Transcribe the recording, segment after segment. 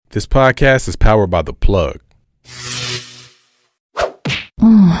This podcast is powered by The Plug.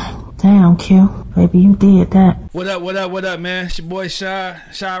 Damn, Q. Baby, you did that. What up, man? It's your boy Shy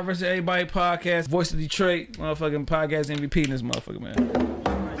vs. Everybody podcast. Voice of Detroit. Motherfucking podcast MVP in this motherfucker,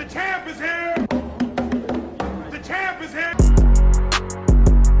 man. The champ is here! The champ is here!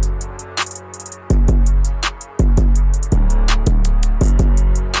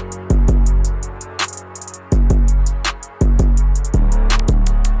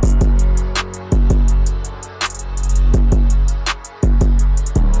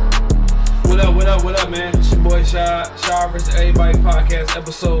 What up, man? It's your boy Shy vs. Everybody podcast,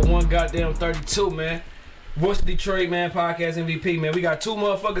 episode 132, man. Voice of Detroit, man, podcast MVP, man. We got two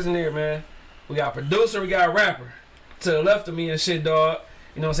motherfuckers in there, man. We got a producer, we got a rapper. To the left of me and shit, dog.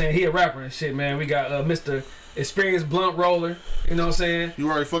 You know what I'm saying? He a rapper and shit, man. We got Mr. Experienced Blunt Roller. You know what I'm saying? You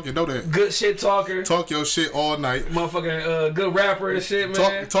already fucking know that. Good shit talker. Talk your shit all night. Motherfucking good rapper and shit,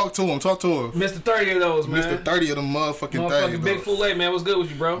 man. Talk to him. Mr. 30 of those, man. Mr. 30 of them motherfucking things. Big Fool, man. What's good with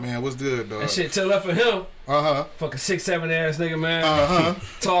you, bro? Man, what's good, dog? And shit to the left of him. Fucking 6'7" ass nigga, man.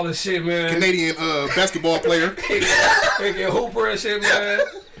 Tall as shit, man. Canadian basketball player. Hooper and shit, man.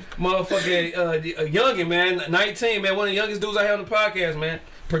 Motherfucking a youngin', man. 19, man. One of the youngest dudes I have on the podcast, man.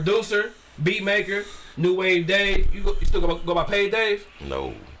 Producer, beat maker, New Wave Dave. You still go by Paid Dave?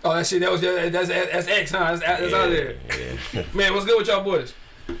 No. Oh, that shit. That's X, huh? That's out there. Yeah. Man, what's good with y'all boys?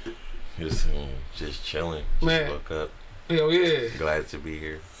 Just chilling. Man. Just woke up. Hell yeah. Glad to be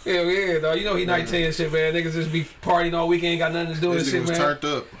here. Hell yeah, dog. You know he 19 and shit, man. Niggas just be partying all weekend, ain't got nothing to do and This shit, nigga was man. turned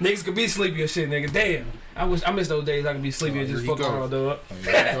up. Niggas could be sleepy and shit, nigga. Damn. I miss those days I could be sleepy and just fuck around, dog.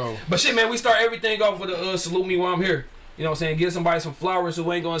 But shit, man, we start everything off with a salute me while I'm here. You know what I'm saying? Give somebody some flowers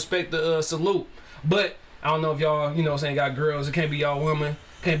who ain't gonna expect the salute. But I don't know if y'all, you know what I'm saying, got girls. It can't be y'all women.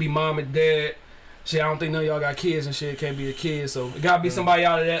 Can't be mom and dad. Shit, I don't think none of y'all got kids and shit. It can't be the kids. So it gotta be somebody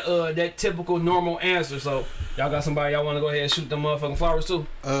out of that typical normal answer. So y'all got somebody y'all wanna go ahead and shoot them motherfucking flowers too?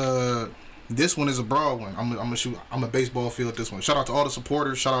 This one is a broad one. I'm a baseball field this one. Shout out to all the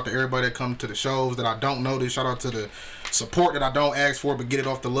supporters. Shout out to everybody that come to the shows that I don't notice. Shout out to the support that I don't ask for but get it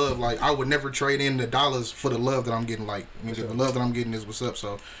off the love. Like, I would never trade in the dollars for the love that I'm getting. Like, the love that I'm getting is what's up.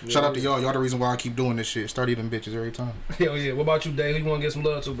 So shout out to y'all. Y'all the reason why I keep doing this shit. Start eating bitches every time. Hell yeah. What about you, Dave? Who you wanna get some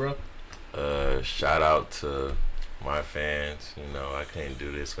love to, bro? Shout out to my fans. You know, I can't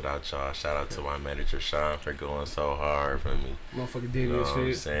do this without y'all. Shout out to my manager Sean for going so hard for me. Motherfucker did You know this what shit.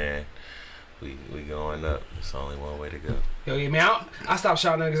 I'm saying? We going up. It's only one way to go. Hell yeah, man. I stopped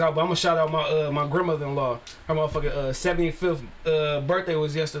shouting niggas out, but I'm gonna shout out my grandmother-in-law. Her motherfucking 75th birthday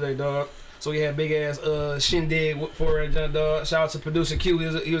was yesterday, dog. So we had big ass shindig for her, dog. Shout out to producer Q.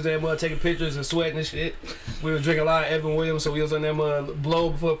 He was there taking pictures and sweating and shit. We were drinking a lot of Evan Williams, so we was on that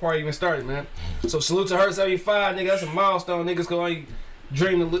blow before the party even started, man. So salute to her, 75, nigga. That's a milestone. Niggas can only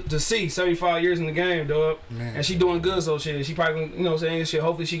dream to see 75 years in the game, dog. Man. And she doing good, so shit. She probably, you know what I'm saying, shit.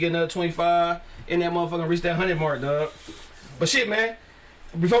 Hopefully she get another 25 in that motherfucker, reach that 100 mark, dog. But shit, man.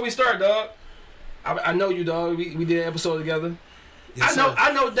 Before we start, dog, I know you, dog. We did an episode together. Yes,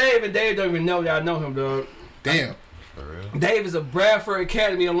 I know Dave, and Dave don't even know that I know him, dog. Damn. For real? Dave is a Bradford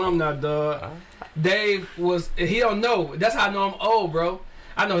Academy alumni, dog. Dave he don't know. That's how I know I'm old, bro.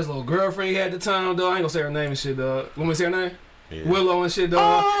 I know his little girlfriend he had at the time, dog. I ain't gonna say her name and shit, dog. Want me to say her name? Yeah. Willow and shit,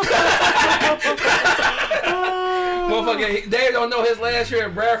 dog. Motherfucker, Dave don't know his last year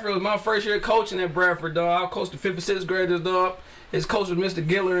at Bradford was my first year coaching at Bradford, dog. I coached the 5th and 6th graders, dog. His coach was Mr.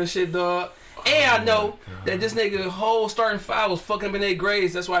 Giller and shit, dog. And I know that this nigga whole starting five was fucking up in 8th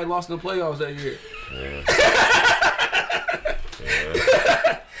grades. That's why he lost in the playoffs that year. Yeah.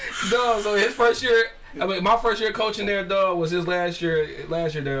 Dog, so his first year, my first year coaching there, dog, was his last year,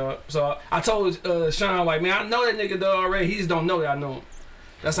 dog. So I told Sean, like, man, I know that nigga, dog, already. He just don't know that I know him.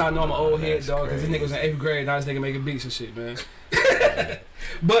 That's how I know I'm an old head, dog, because this nigga was in 8th grade. Now this nigga making beats and shit, man.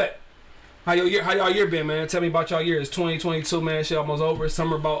 But how y'all year been, man? Tell me about y'all year. It's 2022, man. Shit almost over.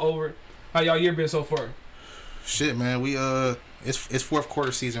 Summer about over. How y'all year been so far? Shit, man. We it's fourth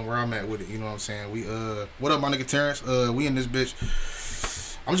quarter season where I'm at with it. You know what I'm saying? We what up, my nigga Terrence? We in this bitch.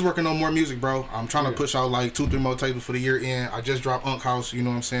 I'm just working on more music, bro. I'm trying to push out like 2-3 more tapes for the year end. I just dropped Unk House, you know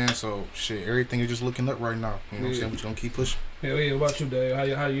what I'm saying? So shit, everything is just looking up right now. You know what I'm saying? We're just gonna keep pushing. Hell yeah, what about you,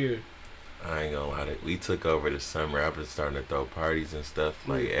 Dave? How you year? I ain't gonna lie, we took over the summer. I've been starting to throw parties and stuff.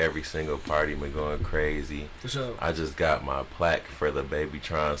 Like, every single party been going crazy. For sure. I just got my plaque for the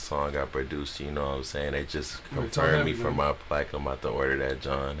Babytron song I produced. You know what I'm saying? They just confirmed me for my plaque. I'm about to order that,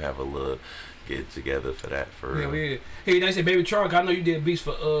 John. Have a little get together for that, for real. Yeah. Hey, they say Babytron. I know you did beats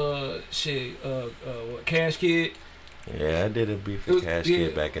for what, Cash Kid. Yeah, I did a beat for Cash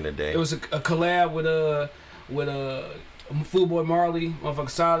Kid back in the day. It was a collab with Foolboy Marley, motherfucker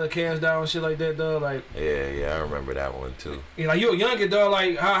Solid, Cash Down, shit like that, dog. Like, yeah, I remember that one too. Yeah, like you a younger dog.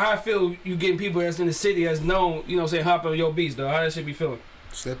 Like, how I feel you getting people that's in the city that's known, you know, what I'm saying, hop on your beats, dog. How that shit be feeling?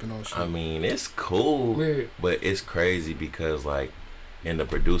 Stepping on shit. I mean, it's cool, but it's crazy because like in the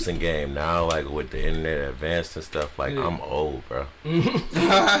producing game now, like with the internet advanced and stuff, like I'm old, bro.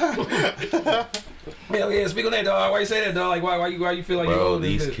 Hell yeah, speak on that, dog. Why you say that, dog? Like, why you feel like you old? Bro,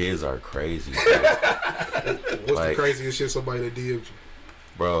 these kids are crazy, bro. What's like, the craziest shit somebody that DM'd you?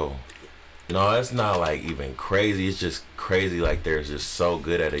 Bro, no, it's not like even crazy. It's just crazy. Like they're just so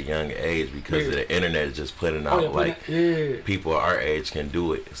good at a young age because of the internet is just putting out people our age can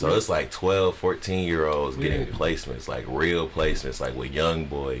do it. So it's like 12, 14-year-olds getting placements, like real placements, like with Young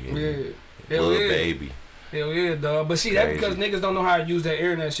Boy and Lil Baby. Hell yeah, dog. But see, that's because niggas don't know how to use that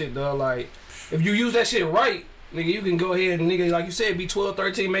internet shit, dog. Like, if you use that shit right, nigga, you can go ahead and, nigga, like you said, be 12,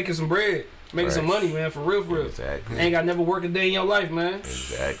 13, making some bread. Making some money, man, for real, for real. Exactly. Ain't got never work a day in your life, man.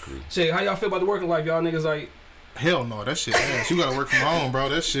 Exactly. Shit, how y'all feel about the working life, y'all niggas? Like, hell no, that shit ass. You gotta work from home, bro.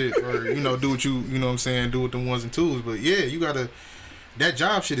 That shit, or you know, do what you know what I'm saying, do with them ones and twos. But yeah, you gotta. That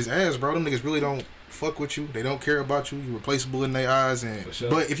job shit is ass, bro. Them niggas really don't fuck with you. They don't care about you. You replaceable in their eyes, and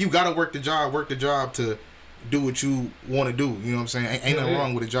but if you gotta work the job to do what you want to do. You know what I'm saying? Ain't nothing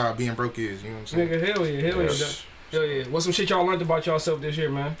wrong with a job. Being broke is. You know what I'm saying? Nigga, hell yeah. Hell yeah. What's some shit y'all learned about yourself this year,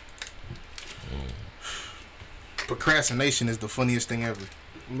 man? Procrastination is the funniest thing ever.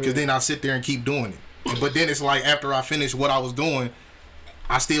 Because then I sit there and keep doing it. But then it's like after I finish what I was doing,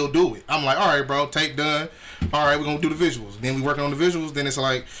 I still do it. I'm like, all right, bro, tape done. All right, we're going to do the visuals. Then we working on the visuals. Then it's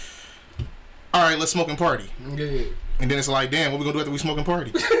like, all right, let's smoke and party. Yeah. And then it's like, damn, what we going to do after we smoke and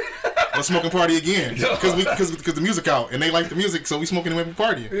party? Let's smoke and party again. Because the music out. And they like the music, so we smoking and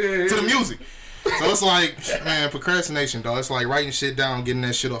partying to the music. So it's like, man, procrastination, dog. It's like writing shit down, getting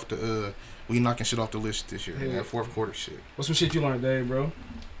that shit off the... We knocking shit off the list this year. That fourth quarter shit. What's some shit you learned, Dave, bro?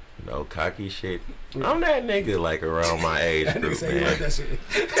 No cocky shit. I'm that nigga like around my age group, man. Like that shit.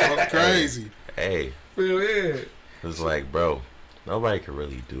 Talk crazy. Hey. Real yeah. It's like, bro, nobody can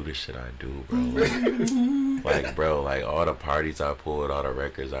really do the shit I do, bro. Like, bro, like all the parties I pulled, all the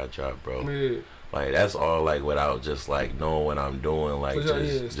records I dropped, bro. Yeah. Like that's all like without just like knowing what I'm doing, like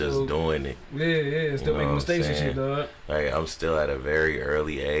just doing it. Yeah, still making mistakes and shit, dog. Like I'm still at a very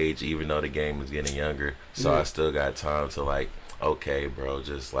early age, even though the game is getting younger. So I still got time to like, okay, bro,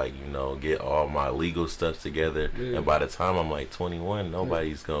 just like, you know, get all my legal stuff together. Yeah. And by the time I'm like 21,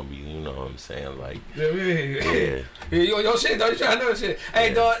 nobody's gonna be, you know what I'm saying, like yeah. Yo shit, dog, you trying to know shit.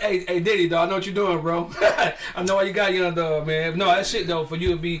 Hey dog, hey Diddy, dog, I know what you're doing, bro. I know why you got young dog, man. No, that shit though, for you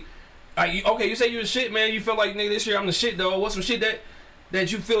to be okay, you say you the shit, man. You feel like, nigga, this year I'm the shit, though. What's some shit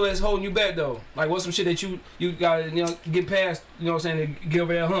that you feel that's holding you back, though? Like, what's some shit that you gotta, you know, get past, you know what I'm saying, to get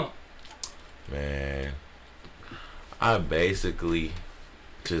over that hump? Man, I basically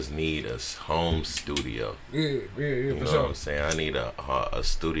just need a home studio. Yeah, you know sure. What I'm saying? I need a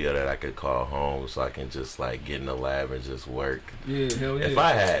studio that I could call home so I can just, like, get in the lab and just work. Yeah, hell yeah. If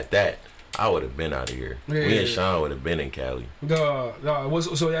I had that, I would have been out of here. Yeah. Me and Sean would have been in Cali. So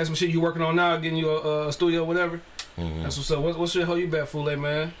that's some shit you working on now, getting you a studio or whatever? Mm-hmm. That's what's up. What shit hold you back, Foolay,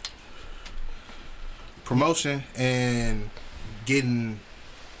 man? Promotion and getting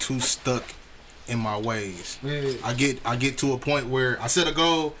too stuck in my ways. Yeah. I get to a point where I set a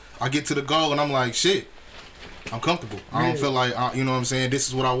goal, I get to the goal, and I'm like, shit, I'm comfortable. I don't feel like, you know what I'm saying, this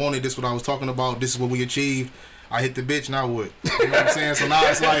is what I wanted, this is what I was talking about, this is what we achieved. I hit the bitch, now what? You know what I'm saying? So now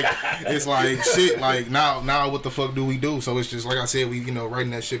it's like shit, like now what the fuck do we do? So it's just like I said, we, you know,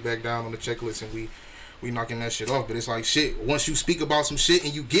 writing that shit back down on the checklist and we knocking that shit off. But it's like shit, once you speak about some shit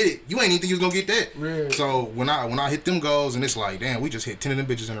and you get it, you ain't even think you was gonna get that. Yeah. So when I hit them goals and it's like, damn, we just hit 10 of them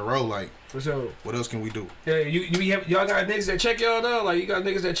bitches in a row, like for sure. What else can we do? Yeah, y'all got niggas that check y'all though? Like you got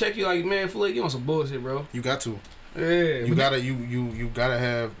niggas that check you like, man, Foolay, you on some bullshit, bro. You got to. Yeah. You gotta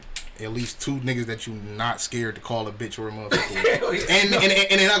have at least two niggas that you not scared to call a bitch or a motherfucker.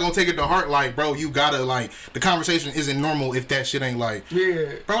 and they're not gonna take it to heart like, bro, you gotta like, the conversation isn't normal if that shit ain't like,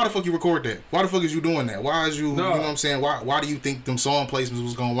 yeah, bro, why the fuck you record that? Why the fuck is you doing that? Why is you know what I'm saying? Why do you think them song placements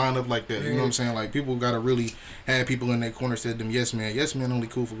was gonna line up like that? You know what I'm saying? Like people gotta really have people in their corner said them, yes man only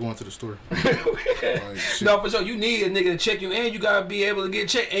cool for going to the store. Like, no, for sure, you need a nigga to check you, and you gotta be able to get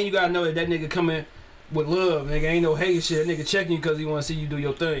checked, and you gotta know that nigga coming with love, nigga. Ain't no hate shit. That nigga checking you because he want to see you do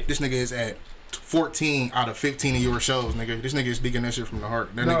your thing. This nigga is at 14 out of 15 of your shows, nigga. This nigga is speaking that shit from the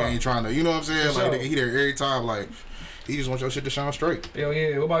heart. That nigga ain't trying to, you know what I'm saying? Like, nigga, he there every time, like, he just wants your shit to shine straight. Hell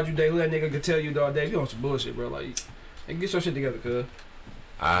yeah. What about you, Dave? Who that nigga could tell you, dog, Dave, you on some bullshit, bro. Like, hey, get your shit together, cuz.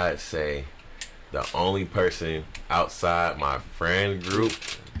 I'd say the only person outside my friend group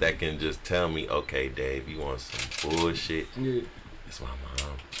that can just tell me, okay, Dave, you want some bullshit? Yeah. It's my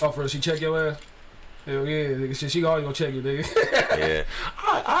mom. Oh, for real, she check your ass? Hell yeah, nigga. She always gonna check you, nigga. Yeah.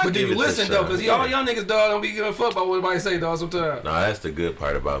 But then you listen, though, because all young niggas, dog, don't be giving a fuck about what anybody say, dog, sometimes. No, that's the good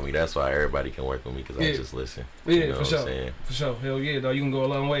part about me. That's why everybody can work with me, because I just listen. Yeah, you know for sure. For sure. Hell yeah, dog. You can go a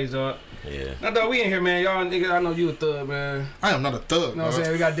long ways, dog. Yeah. Now, dog, we in here, man. Y'all niggas, I know you a thug, man. I am not a thug, You know what I'm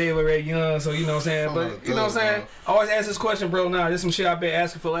saying? We got David Ray Young, so you know what I'm saying? But, you know what I'm saying? I always ask this question, bro, now. This some shit I've been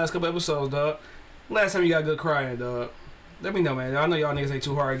asking for the last couple episodes, dog. Last time you got good crying, dog. Let me know, man. I know y'all niggas ain't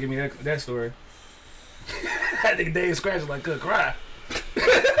too hard to give me that story. I think Dave scratches like good cry.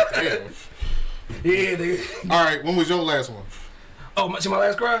 Damn. Yeah, nigga. All right, when was your last one? Oh, my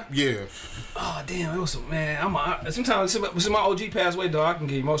last cry? Yeah. Oh, damn, it was some, man. Sometimes since my OG passed away, dog, I can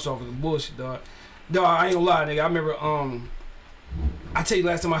get emotional off of the bullshit, dog. Dog, I ain't gonna lie, nigga. I remember, I tell you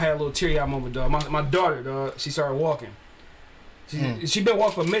last time I had a little teary-eyed moment, dog. My daughter, dog, she started walking. She been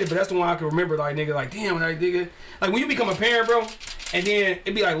walking for a minute, but that's the one I can remember, like, nigga, like, damn, like, nigga. Like, when you become a parent, bro, and then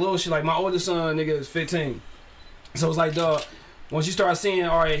it be like little shit, like, my oldest son, nigga, is 15. So it's like, dog, once you start seeing,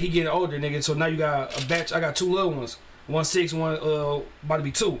 all right, he getting older, nigga, so now you got a batch, I got two little ones. 1 6, one about to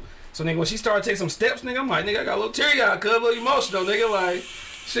be 2. So nigga, when she started taking some steps, nigga, I'm like, nigga, I got a little teary eyed, cuz, a little emotional, nigga, like,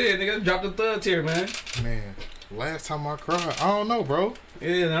 shit, nigga, dropped the third tear, man. Man, last time I cried, I don't know, bro.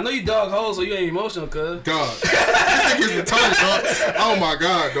 Yeah, I know you dog hoes, so you ain't emotional, cuz. God, this nigga's retarded, dog. Oh my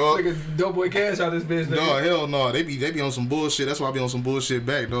God, dog. Nigga, dope boy cash out this bitch, nigga. No, hell no. They be on some bullshit. That's why I be on some bullshit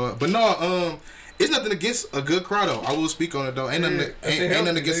back, dog. But no, it's nothing against a good cry though. I will speak on it though. Ain't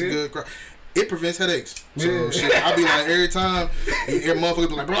nothing against a good cry. It prevents headaches. So shit, I be like every time every motherfucker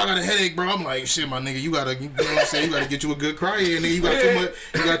be like, bro, I got a headache, bro. I'm like, shit, my nigga, you know what I'm saying? You gotta get you a good cry in, nigga.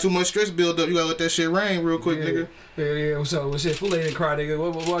 You got too much stress build up. You gotta let that shit rain real quick, nigga. Yeah. What's up? What's shit? Fool ain't cry, nigga.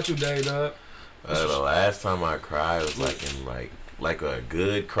 What about you, Dave, dog? The last time I cried was like in like a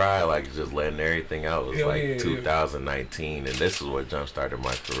good cry, like just letting everything out, was 2019, and this is what jump started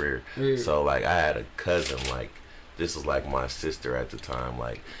my career. So like I had a cousin, like this was like my sister at the time,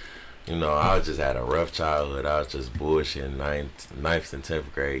 like, you know, I just had a rough childhood. I was just bullshitting ninth and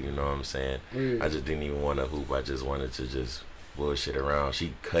 10th grade, you know what I'm saying? I just didn't even want to hoop. I just wanted to just bullshit around.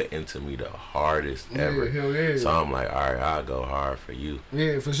 She cut into me the hardest ever. Hell yeah. So I'm like, all right, I'll go hard for you.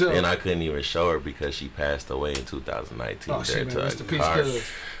 Yeah, for sure. And I couldn't even show her because she passed away in 2019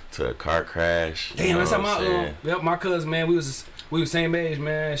 to a car crash. Damn, that's how my cousin, man, we was same age,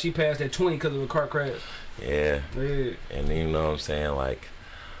 man. She passed at 20 because of a car crash. Yeah. And you know what I'm saying, like,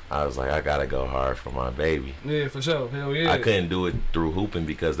 I was like, I gotta go hard for my baby. Yeah, for sure. Hell yeah. I couldn't do it through hooping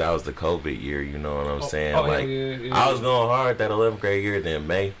because that was the COVID year, you know what I'm saying? Like, yeah. I was going hard that 11th grade year, then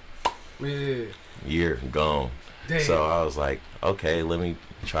May. Yeah. Year gone. Damn. So I was like, okay, let me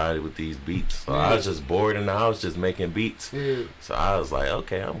try it with these beats. So I was just bored and I was just making beats. Yeah. So I was like,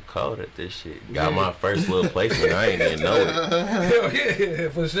 okay, I'm cold at this shit. Got my first little placement. I ain't even know it. Hell yeah,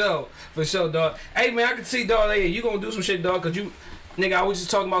 for sure, dog. Hey man, I can see, dog. Hey, you gonna do some shit, dog? Cause you, nigga, I was just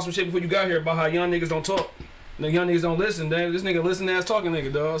talking about some shit before you got here about how young niggas don't talk. The young niggas don't listen. Damn, this nigga listen ass talking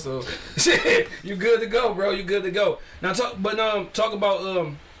nigga, dog. So shit, you good to go, bro. You good to go. Now talk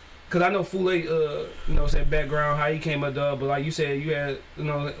about cause I know Fule, you know what I'm saying, background, how he came up, dog. But like you said, you had, you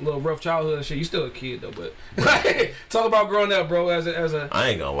know, a little rough childhood and shit. You still a kid though, but talk about growing up, bro, as a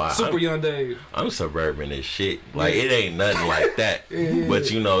I ain't gonna lie, super young Dave. I'm suburban as shit. Like it ain't nothing like that.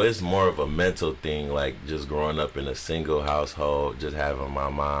 But you know, it's more of a mental thing. Like just growing up in a single household, just having my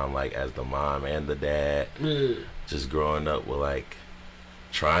mom like as the mom and the dad. Just growing up with like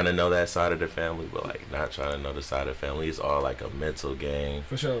trying to know that side of the family, but like not trying to know the side of the family. It's all like a mental game.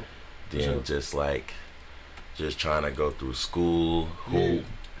 For sure. Then just like just trying to go through school, hoop,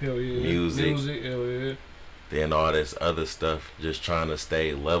 music, hell yeah. Then all this other stuff, just trying to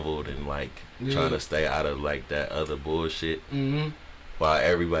stay leveled and like trying to stay out of like that other bullshit. While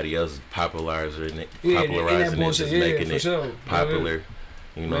everybody else is popularizing it, just making it popular.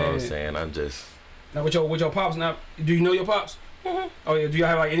 You know what I'm saying? I'm just now with your pops. Now, do you know your pops? Oh yeah. Do y'all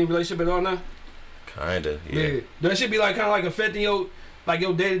have like any relationship at all now? Kinda, yeah. That should be like kind of like affecting your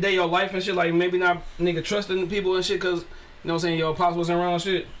day to day, your life and shit. Like maybe not nigga trusting people and shit, cause you know what I'm saying, your pops wasn't around and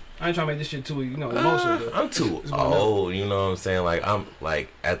shit. I ain't trying to make this shit too, you know, emotional. I'm too old, you know what I'm saying? Like I'm like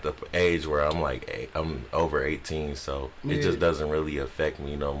at the age where I'm like I'm over 18, so it just doesn't really affect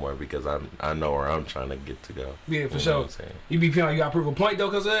me no more because I know where I'm trying to get to go. Yeah, for sure. You be feeling like you gotta prove a point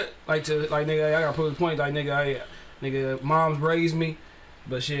though, cause of that, like nigga, I gotta prove a point, like nigga, mom's raised me,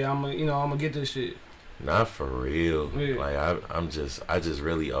 but shit, I'm gonna get this shit. Not for real. Yeah. Like I just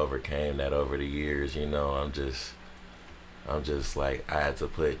really overcame that over the years. You know, I'm just like I had to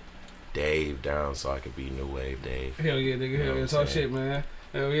put Dave down so I could be New Wave Dave. Hell yeah, nigga. Hell yeah. Talk shit, man.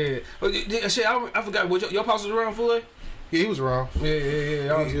 Hell yeah. But shit, I forgot. What your pops was around for it? Yeah, he was around.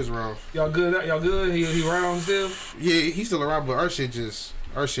 Yeah. He was around. Y'all good? Y'all good? He around still? Yeah, he's still around, but our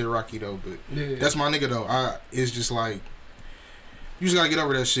shit rocky though. But that's my nigga though. It's just like you just gotta get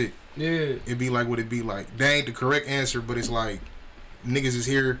over that shit. Yeah. It be like what it be like. That ain't the correct answer, but it's like niggas is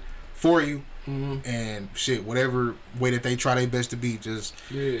here for you. Mm-hmm. And shit, whatever way that they try their best to be, just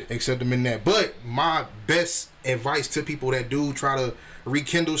accept them in that. But my best advice to people that do try to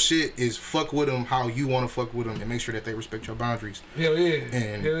rekindle shit is fuck with them how you want to fuck with them and make sure that they respect your boundaries. Hell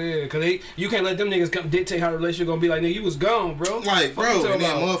yeah. Cause you can't let them niggas come dictate how the relationship gonna be. Like, nigga, you was gone, bro. Like, bro, and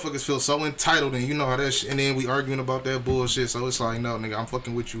then motherfuckers feel so entitled, and you know how that shit, and then we arguing about that bullshit. So it's like, no, nigga, I'm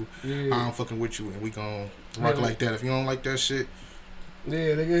fucking with you. I'm fucking with you, and we gonna rock like that. If you don't like that shit,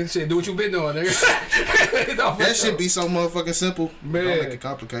 yeah, nigga, shit, do what you been doing, nigga. That shit be so motherfucking simple. Man. Don't make it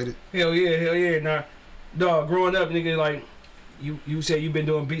complicated. Hell yeah. Nah, dog, growing up, nigga, like, you said you been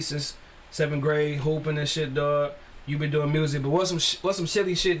doing beats since 7th grade, hooping and shit, dog. You been doing music, but what's some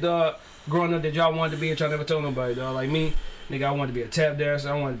silly shit, dog, growing up that y'all wanted to be and y'all never told nobody, dog? Like me, nigga, I wanted to be a tap dancer.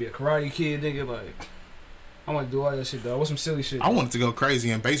 I wanted to be a karate kid, nigga, like. I want to do all that shit, dog. What's some silly shit? I wanted to go crazy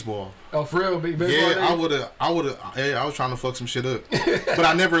in baseball. Oh, for real? Baseball? Yeah, I would've. Yeah, I was trying to fuck some shit up, but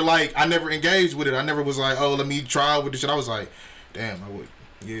I never engaged with it. I never was like, oh, let me try with this shit. I was like, damn, I would.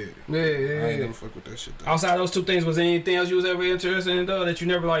 Yeah. I ain't never fuck with that shit, though. Outside those two things, was there anything else you was ever interested in, though, that you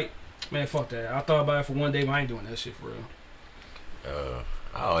never like? Man, fuck that. I thought about it for one day, but I ain't doing that shit for real.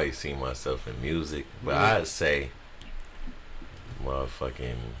 I always see myself in music, but I'd say,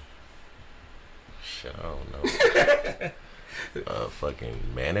 motherfucking. I don't know. Fucking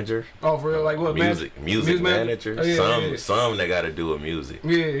manager. Oh, for real? Like what? Music manager. Oh, yeah, some that got to do with music.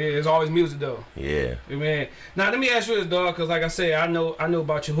 Yeah. It's always music though. Yeah. Man, now let me ask you this, dog, because like I said, I know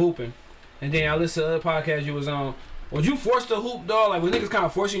about your hooping, and then I listened to other podcasts you was on. Was you forced to hoop, dog? Like when niggas kind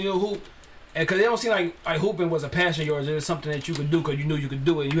of forcing you to hoop, and because they don't seem like hooping was a passion of yours. It was something that you could do because you knew you could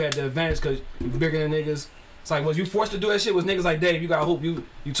do it. You had the advantage because you bigger than niggas. It's like, was you forced to do that shit? Was niggas like, Dave, you got hoop,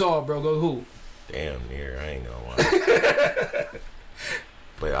 you tall, bro, go hoop. Damn near, I ain't gonna lie.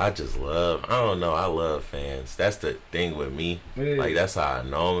 But I love fans. That's the thing with me. Yeah. Like, that's how I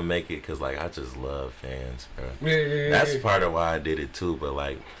know I'm gonna make it, because, like, I just love fans, bro. That's part of why I did it, too. But,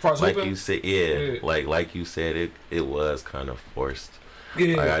 like you said, like you said, it was kind of forced.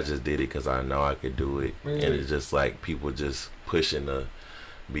 Yeah. Like, I just did it because I know I could do it. Yeah. And it's just, like, people just pushing to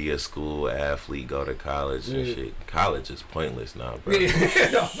be a school athlete, go to college and shit. College is pointless now, bro.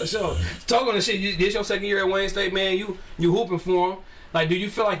 Yeah, no, for sure. Talking to shit, this your second year at Wayne State, man. You hooping for him. Like, do you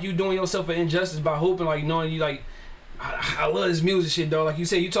feel like you doing yourself an injustice by hooping? Like, knowing you, like, I love this music shit, though. Like you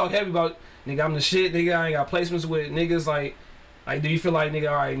said, you talk heavy about, nigga, I'm the shit, nigga. I ain't got placements with niggas. Like, do you feel like, nigga,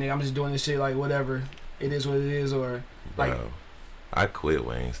 all right, nigga, I'm just doing this shit, like, whatever. It is what it is, or, like. Bro, I quit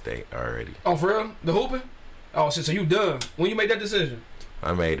Wayne State already. Oh, for real? The hooping? Oh, shit, so you done. When you made that decision?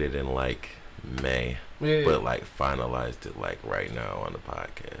 I made it in like May, but like finalized it like right now on the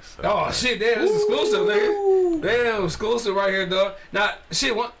podcast. So, oh shit, damn, this is exclusive, nigga. Damn, exclusive right here, dog. Now,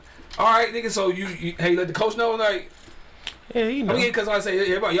 shit, what? All right, nigga. So you let the coach know, like, yeah, you know. I mean, because I say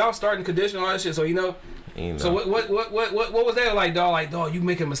everybody, y'all starting condition all that shit, so you know. So what was that like, dog? Like, dog, you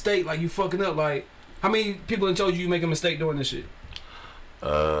making a mistake, like you fucking up, like, how many people have told you make a mistake doing this shit?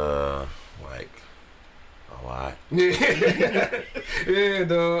 Like. A lot. Yeah,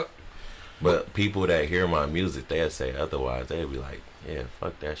 dog. But people that hear my music, they'll say otherwise. They'll be like, yeah,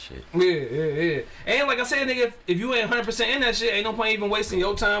 fuck that shit. Yeah. And like I said, nigga, if you ain't 100% in that shit, ain't no point even wasting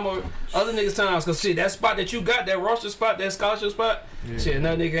your time or other niggas' times. Because shit, that spot that you got, that roster spot, that scholarship spot, shit,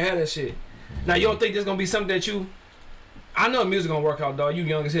 another nigga had that shit. Now, you don't think there's going to be something that you... I know music going to work out, dog. You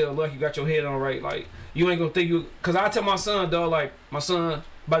young as hell, lucky you got your head on right. Like, you ain't going to think you... Because I tell my son, dog, like, my son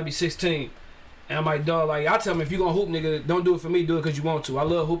about to be 16. And I'm like, dog, like, I tell him, if you gonna hoop, nigga, don't do it for me, do it because you want to. I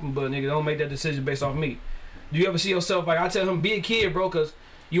love hooping, but, nigga, don't make that decision based off me. Do you ever see yourself, like, I tell him, be a kid, bro, because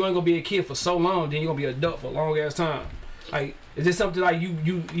you ain't gonna be a kid for so long, then you gonna be an adult for a long ass time. Like, is this something, like,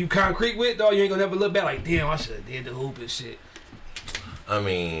 you concrete with, dog? You ain't gonna never look back, like, damn, I should have did the hoop and shit. I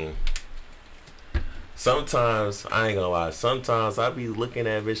mean, sometimes, I ain't gonna lie, sometimes I be looking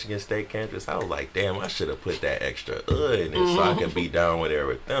at Michigan State campus, I was like, damn, I should have put that extra in it so I can be down there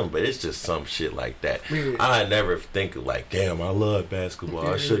with them, but it's just some shit like that. Yeah. I never think of like, damn, I love basketball,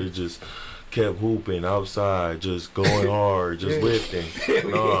 I should have just kept hooping outside, just going hard, just lifting.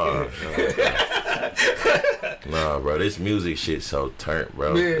 Nah, bro, this music shit so turnt,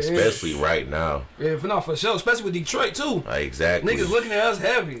 bro. Especially right now. Yeah, for sure. Especially with Detroit, too. Exactly. Niggas looking at us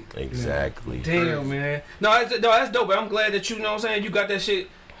heavy. Exactly. Damn, man. No, that's dope, but I'm glad that you know what I'm saying, you got that shit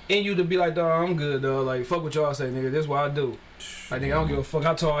in you to be like, dog, I'm good, dog. Like, fuck what y'all say, nigga. This is what I do. Like, nigga, I don't give a fuck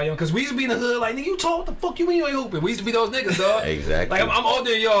how tall I am. Cause we used to be in the hood, like, nigga, you tall? What the fuck you mean you ain't hooping? We used to be those niggas, dog. Exactly. Like, I'm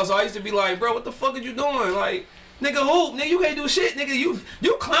older than y'all, so I used to be like, bro, what the fuck are you doing? Like, nigga, hoop. Nigga, you can't do shit. Nigga,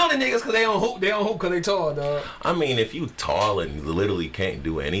 you clowning niggas cause they don't hoop. They don't hoop cause they tall, dog. I mean, if you tall and you literally can't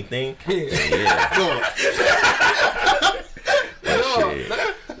do anything, yeah. Shit.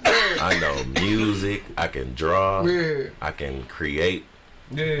 I know music. I can draw. Yeah. I can create.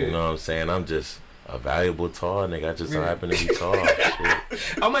 Yeah. You know what I'm saying? I'm just a valuable tall nigga. I just so happen to be tall.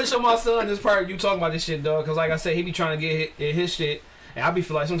 Shit. I'm gonna show my son this part. You talking about this shit, dog? Cause like I said, he be trying to get his shit, and I be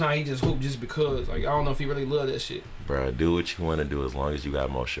feel like sometimes he just hoop just because. Like I don't know if he really love that shit. Bro, do what you want to do as long as you got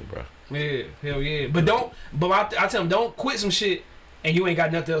motion, bro. Yeah, hell yeah. But don't. But I tell him don't quit some shit. And you ain't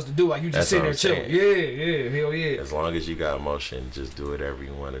got nothing else to do, like you just sitting there chilling. Yeah, hell yeah. As long as you got emotion, just do whatever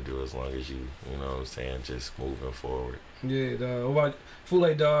you want to do. As long as you know what I'm saying, just moving forward. Yeah, dog. What about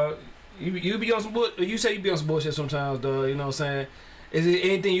Fule, dog? You be on some bullshit. You say you be on some bullshit sometimes, dog. You know what I'm saying? Is it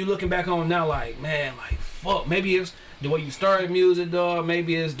anything you looking back on now, like, man, like, fuck? Maybe it's the way you started music, dog.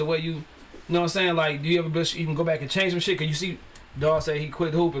 Maybe it's the way you know what I'm saying? Like, do you ever even go back and change some shit? Cause you see, dog say he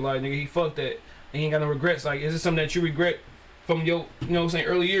quit hooping, like, nigga, he fucked that. And he ain't got no regrets. Like, is it something that you regret from your, you know what I'm saying,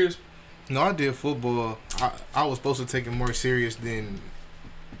 early years? No, I did football. I was supposed to take it more serious than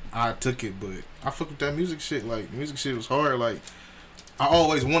I took it, but I fucked with that music shit. Like, music shit was hard. Like, I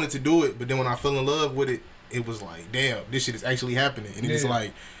always wanted to do it, but then when I fell in love with it, it was like, damn, this shit is actually happening. And it's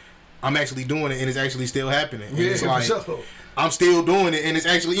like, I'm actually doing it, and it's actually still happening. And it's like, I'm still doing it, and it's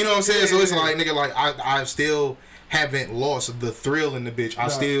actually, you know what I'm saying? So it's like, nigga, like, I still haven't lost the thrill in the bitch. I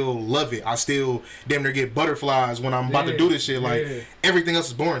still love it. I still damn near get butterflies when I'm about to do this shit. Like, everything else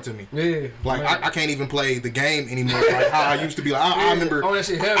is boring to me. Yeah. Like, I can't even play the game anymore. Like, how I used to be. Like, I remember, I used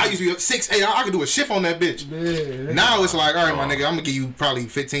to be 6'8". I could do a shift on that bitch. Yeah. Now it's like, all right, my nigga, I'm going to give you probably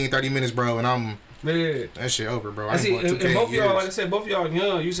 15, 30 minutes, bro, and I'm... Yeah. That shit over, bro. I see, and both of y'all, like I said, both of y'all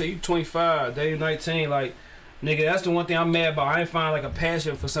young. You say you 25, Dave 19, like... Nigga, that's the one thing I'm mad about. I ain't find like a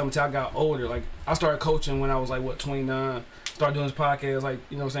passion for something until I got older. Like, I started coaching when I was like, 29. Started doing this podcast, like,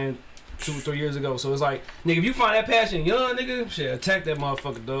 you know what I'm saying, 2 or 3 years ago. So it's like, nigga, if you find that passion young, nigga, shit, attack that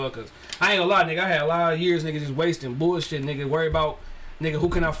motherfucker, dog. Cause I ain't gonna lie, nigga, I had a lot of years, nigga, just wasting bullshit, nigga, worry about, nigga, who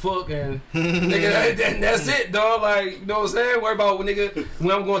can I fuck, and nigga, that's it, dog. Like, you know what I'm saying? Worry about, nigga,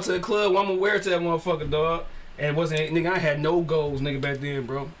 when I'm going to the club, what I'm gonna wear to that motherfucker, dog. And it wasn't, nigga, I had no goals, nigga, back then,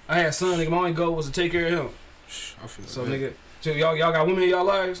 bro. I had son, nigga, my only goal was to take care of him. I feel so that. Nigga, so y'all got women in y'all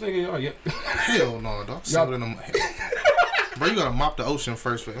lives, nigga. Y'all, yeah. Hell no, dog. Bro, you gotta mop the ocean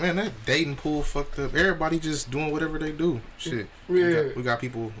first. But man, that dating pool fucked up. Everybody just doing whatever they do. Shit. Yeah. We got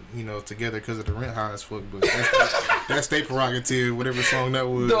people, you know, together because of the rent high as fuck. But that's their prerogative. Whatever song that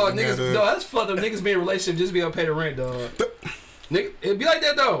was. Dog, niggas, dog, that's fucked up. Niggas be in a relationship just to be able to pay the rent, dog. Nigga, it be like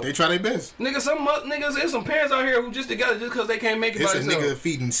that though. They try their best. Nigga, some niggas, there's some parents out here who just together just because they can't make it. It's a nigga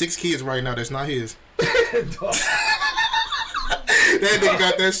feeding 6 kids right now. That's not his. That nigga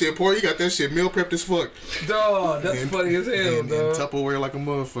got that shit poor. He got that shit meal prepped as fuck. Dog, that's funny as hell, dog. And Tupperware like a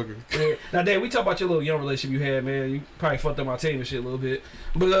motherfucker. Yeah. Now, Dad, we talk about your little young relationship you had, man. You probably fucked up my team and shit a little bit,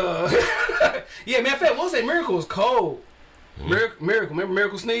 but yeah, man. In fact, what's that? Miracle was cold. Miracle, remember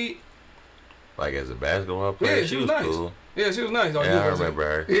Miracle Sneed? Like as a basketball player, yeah, she was nice. Cool. Yeah, she was nice. Yeah, I remember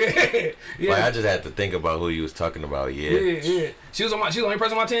her. Yeah. Like, I just had to think about who you was talking about. Yeah. She was the only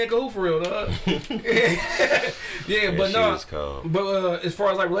person on my team that could hoop for real, dog. Yeah, but no. But as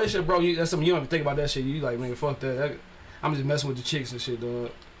far as like relationship, bro, that's something you don't even think about that shit. You like, man, fuck that. I'm just messing with the chicks and shit,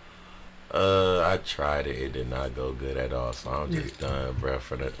 dog. I tried it. It did not go good at all. So I'm just done, bro.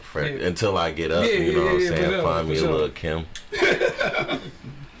 Until I get up, you know what I'm saying. Find me a little Kim.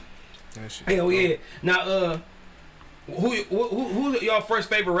 Hell yeah. Now, who y'all first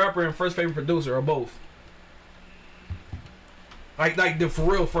favorite rapper and first favorite producer, or both? Like the for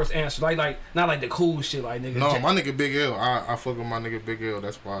real first answer, like not like the cool shit, like nigga. No, my nigga Big L. I fuck with my nigga Big L.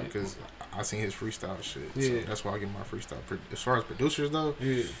 That's why, because I seen his freestyle shit. Yeah. So that's why I get my freestyle. As far as producers though,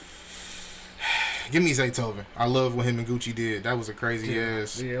 give me Zaytoven. I love what him and Gucci did. That was a crazy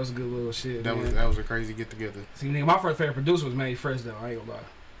ass. Yeah, that was a good little shit. That was a crazy get together. See, nigga, my first favorite producer was Mannie Fresh though. I ain't gonna lie.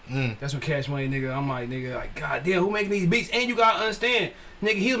 That's when Cash Money, nigga. I'm like, nigga, like, god damn, who making these beats? And you gotta understand,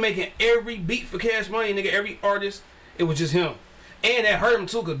 nigga, he was making every beat for Cash Money, nigga. Every artist, it was just him. And that hurt him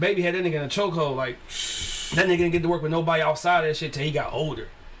too, cause Baby had that nigga in a chokehold. Like, that nigga didn't get to work with nobody outside of that shit till he got older.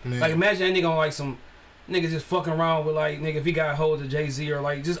 Man. Like, imagine that nigga on like some niggas just fucking around with like, nigga, if he got hold of Jay-Z or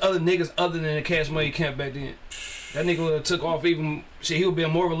like just other niggas other than the Cash Money camp back then. That nigga would have took off even shit. He would be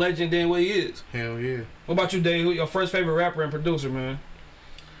more of a legend than what he is. Hell yeah. What about you, Dave? Who your first favorite rapper and producer, man?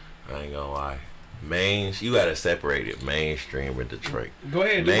 I ain't gonna lie. You gotta separate it. Mainstream with Detroit. Go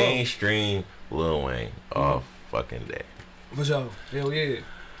ahead. Mainstream Lil Wayne all fucking day. For sure. Hell yeah.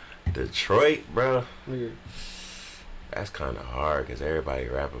 Detroit, bro. Yeah. That's kind of hard because everybody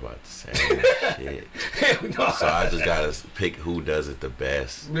rap about the same shit. No. So I just gotta pick who does it the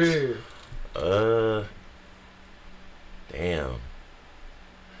best. Yeah. Damn.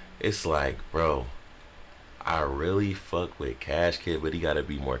 It's like, bro, I really fuck with Cash Kid, but he gotta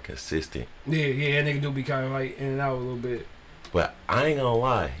be more consistent. Yeah, that nigga do be kind of like in and out a little bit. But I ain't gonna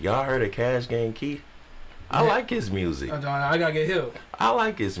lie, y'all heard of Cash Gang Keith? I like his music. I gotta get help. I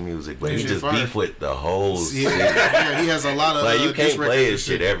like his music, but he just beef with the whole city. Yeah, he has a lot of like you can't play his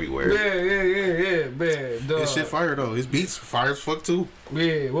shit everywhere. Yeah, man. His shit fire though. His beats fire as fuck too.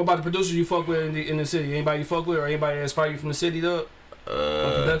 Yeah. What about the producers you fuck with in the city? Anybody you fuck with or anybody that inspire you from the city though?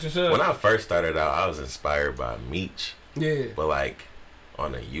 When I first started out, I was inspired by Meech. Yeah. But like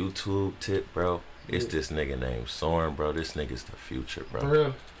on a YouTube tip, bro, it's this nigga named Soren, bro. This nigga's the future, bro. For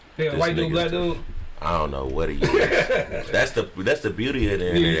real. Yeah, white dude, black dude. I don't know what he is. That's the beauty of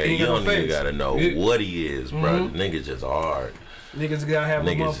the internet. You don't even gotta know what he is, bro. The nigga's just hard. Niggas gotta have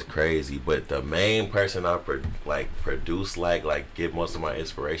niggas crazy. But the main person I produce like get most of my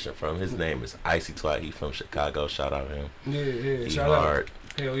inspiration from, his name is Icy Twat. He from Chicago. Shout out him. Yeah. He Shout hard.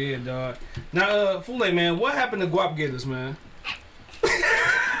 Out. Hell yeah, dog. Now, Fule, man, what happened to Guap Getters, man?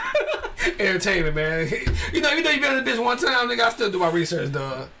 Entertainment, man. You know you been in the bitch one time, nigga. I still do my research,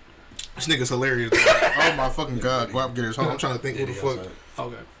 dog. This nigga's hilarious. Oh my fucking god, Guap Getters. Hold on, I'm trying to think who the fuck.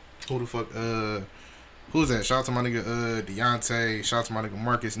 Okay. Who the fuck? Who's that? Shout out to my nigga Deontay. Shout out to my nigga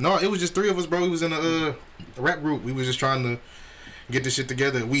Marcus. No, it was just three of us, bro. We was in a rap group. We was just trying to get this shit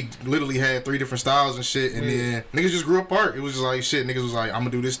together. We literally had 3 different styles and shit, and then niggas just grew apart. It was just like shit. Niggas was like, I'm gonna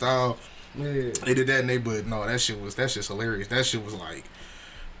do this style. Yeah. They did that, and but no, that's just hilarious. That shit was like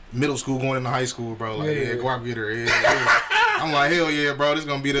middle school going into high school, bro. Like, Guap Getter. Yeah. I'm like, hell yeah, bro. This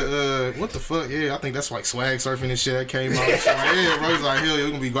gonna be the what the fuck? Yeah, I think that's like swag surfing and shit that came out. So like, yeah, bro. He's like, hell yeah,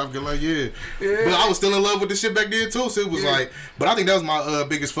 it's gonna be Guap Getter. Like, yeah. But I was still in love with the shit back then too. So it was like, but I think that was my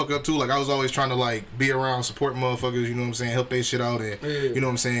biggest fuck up too. Like, I was always trying to like be around, support motherfuckers. You know what I'm saying? Help their shit out and you know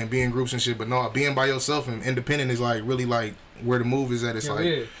what I'm saying? Be in groups and shit. But no, being by yourself and independent is like really like where the move is at. It's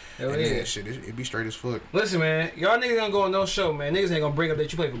like. And then shit, it be straight as fuck. Listen, man, y'all niggas gonna go on no show, man. Niggas ain't gonna bring up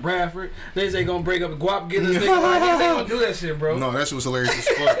that you play for Bradford. Niggas ain't gonna bring up the Guap Getters. Niggas ain't gonna do that shit, bro. No, that shit was hilarious as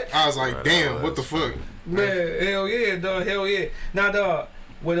fuck. I was like, damn, what the fuck? Man, hell yeah, dog, hell yeah. Now, dog,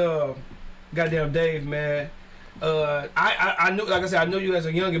 with goddamn Dave, man. I knew, like I said, I knew you as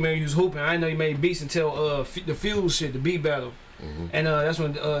a younger man. You was hooping. I didn't know you made beats until the Fuse shit, the beat battle. And that's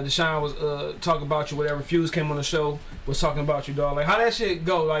when Deshaun was talking about you. Whatever Fuse came on the show was talking about you, dog. Like how that shit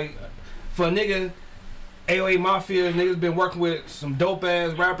go? Like for a nigga, AOA Mafia niggas been working with some dope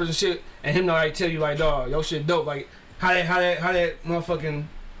ass rappers and shit, and him like tell you like, dog, your shit dope. Like how that motherfucking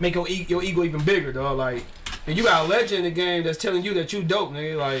make your ego even bigger, dog. Like, and you got a legend in the game that's telling you that you dope,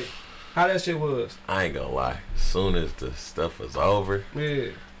 nigga. Like how that shit was. I ain't gonna lie. As soon as the stuff was over, yeah.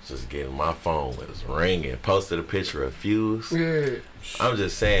 Just getting my phone was ringing. Posted a picture of Fuse. Yeah. I'm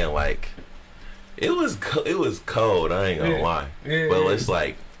just saying, like, it was cold. I ain't gonna lie. Yeah. But it's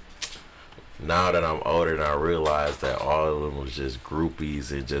like now that I'm older and I realize that all of them was just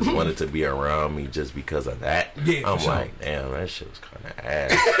groupies and just wanted to be around me just because of that. Yeah, I'm sure. like, damn, that shit was kind of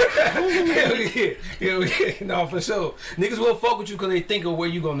ass. Hell yeah. No, for sure. Niggas will fuck with you because they think of where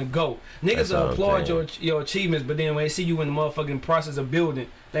you gonna go. Niggas applaud your achievements, but then when they see you in the motherfucking process of building,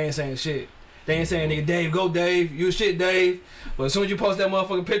 they ain't saying shit. They ain't saying, nigga, Dave, go Dave, you shit, Dave. But as soon as you post that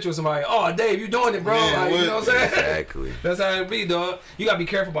motherfucking picture with somebody, oh, Dave, you doing it, bro. Man, like, you know what I'm saying? Exactly. That's how it be, dog. You gotta be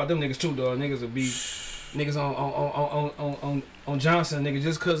careful about them niggas too, dog. Niggas will be niggas on Johnson, nigga,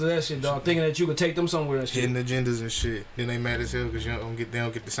 just cause of that shit, dog. Thinking that you could take them somewhere and shit. Hitting agendas and shit. Then they mad as hell because they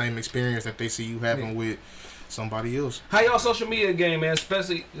don't get the same experience that they see you having with somebody else. How y'all social media game, man?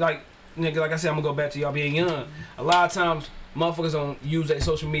 Especially like nigga, like I said, I'm gonna go back to y'all being young. A lot of times motherfuckers don't use their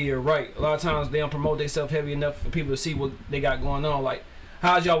social media right. A lot of times they don't promote themselves heavy enough for people to see what they got going on. Like,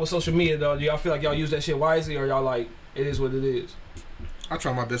 how's y'all with social media though? Do y'all feel like y'all use that shit wisely, or y'all like it is what it is? I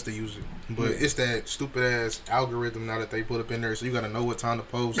try my best to use it, but it's that stupid ass algorithm now that they put up in there, so you gotta know what time to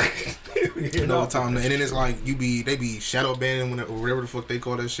post. You know what time to, and then it's like they be shadow banning or whatever the fuck they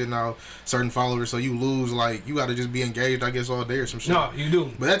call that shit now. Certain followers, so you lose. Like you gotta just be engaged, I guess, all day or some shit. No, you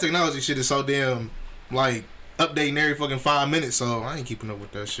do. But that technology shit is so damn like updating every fucking 5 minutes, so I ain't keeping up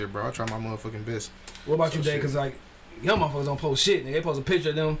with that shit, bro. I try my motherfucking best. What about you, Dave? Cause like young motherfuckers don't post shit, nigga. They post a picture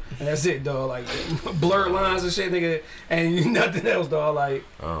of them and that's it, dog. Like blurred lines and shit, nigga, and nothing else, dog. Like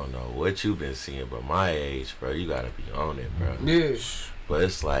I don't know what you been seeing, but my age, bro, you gotta be on it, bro. Yeah. But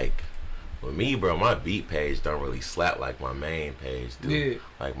it's like with me, bro, my beat page don't really slap like my main page do. Yeah.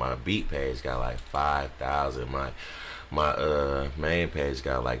 Like my beat page got like 5,000. My main page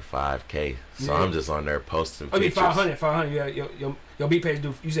got like 5K. So I'm just on there posting pictures. 500. Yeah, your beat page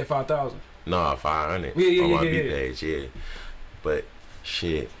do. You said 5,000. No, 500 on my beat page. Yeah, but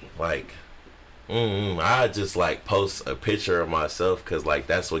shit, like. I just like post a picture of myself because like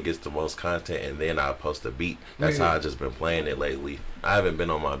that's what gets the most content, and then I post a beat. That's how I just been playing it lately. I haven't been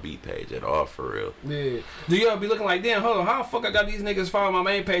on my beat page at all for real. Yeah. Do y'all be looking like, damn, hold on, how the fuck I got these niggas following my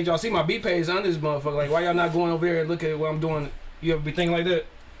main page? Y'all see my beat page on this motherfucker? Like, why y'all not going over there and look at what I'm doing? You ever be thinking like that?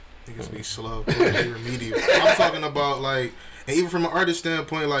 Niggas be slow, be remedial. I'm talking about like, and even from an artist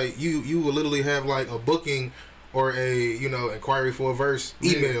standpoint, like you will literally have like a booking or a inquiry for a verse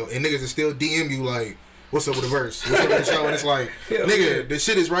email, and niggas will still DM you like, what's up with the verse? What's up with the show? And it's like, nigga, the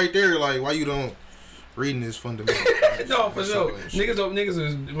shit is right there. Like, why you don't reading this fundamental? No, for sure. Niggas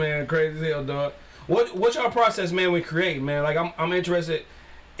is, man, crazy as hell, dog. What's y'all process, man, when creating, man? Like, I'm interested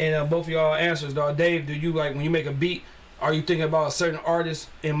in both of y'all answers, dog. Dave, do you like when you make a beat? Are you thinking about a certain artist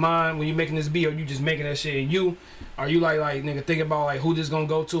in mind when you making this beat, or you just making that shit? And you, are you like nigga thinking about like who this gonna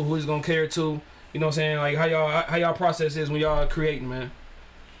go to, who this gonna cater to? You know what I'm saying? Like how y'all process is when y'all creating, man.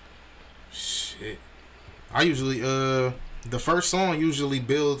 Shit. I usually the first song usually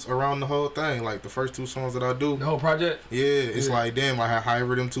builds around the whole thing. Like the first 2 songs that I do. The whole project? Yeah, it's like damn, like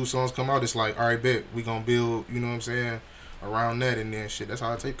however them 2 songs come out, it's like, alright, bet, we gonna build, you know what I'm saying, around that, and then shit. That's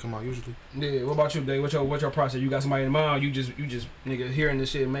how I tape come out usually. Yeah, what about you, Dave? What's your process? You got somebody in mind, or you just nigga hearing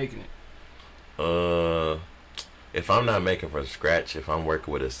this shit and making it? If I'm not making from scratch, if I'm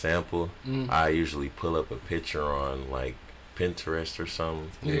working with a sample, I usually pull up a picture on like Pinterest or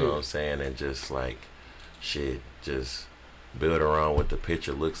something, you know what I'm saying, and just like shit, just build around what the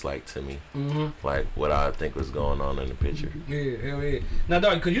picture looks like to me, like what I think was going on in the picture. Yeah, hell yeah. Now,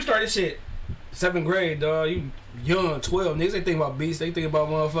 dog, cause you started shit 7th grade, dog. You young, 12. Niggas ain't think about beats. They think about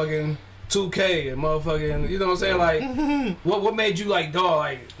motherfucking 2K and motherfucking, you know what I'm saying? Like, what made you like, dog,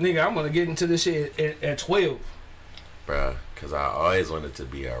 like, nigga, I'm gonna get into this shit at 12? Bruh, cause I always wanted to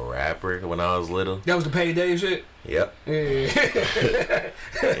be a rapper when I was little. That was the payday shit? Yep. Yeah.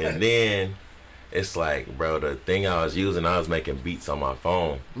 And then it's like, bro, the thing I was using, I was making beats on my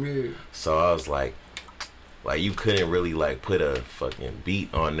phone. Yeah. So I was like you couldn't really like put a fucking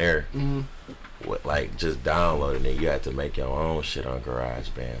beat on there. With, like just downloading it, you had to make your own shit on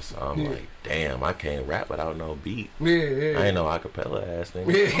GarageBand. So I'm like, damn, I can't rap without no beat. Yeah. I ain't no acapella ass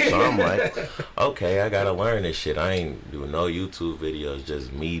nigga. So I'm like, okay, I gotta learn this shit. I ain't do no YouTube videos,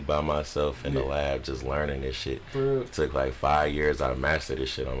 just me by myself in the lab, just learning this shit. It took like 5 years. I mastered this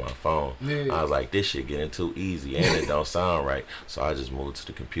shit on my phone. I was like, this shit getting too easy and it don't sound right. So I just moved to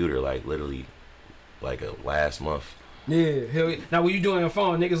the computer like literally like a last month. Yeah, hell yeah. Now, when you doing your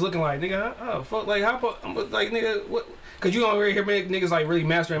phone, niggas looking like, nigga, oh, fuck, like, how about, like, nigga, what? Cause you don't really hear niggas, like, really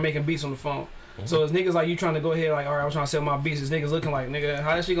mastering making beats on the phone. So it's niggas like you trying to go ahead, like, all right, I'm trying to sell my beats. It's niggas looking like, nigga,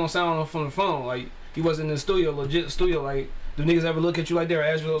 how that shit gonna sound from the phone? Like, he wasn't in the studio, legit studio. Like, do niggas ever look at you like that or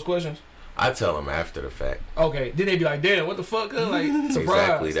ask you those questions? I tell them after the fact. Okay, then they be like, damn, what the fuck? Like,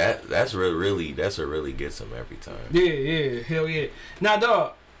 surprise. Exactly. That's what really gets them every time. Yeah, hell yeah. Now,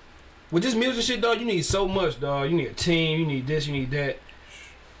 dog, with this music shit, dog, you need so much, dog. You need a team, you need this, you need that.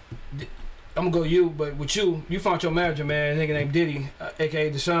 I'm gonna go you, but with you found your manager, man, a nigga named Diddy,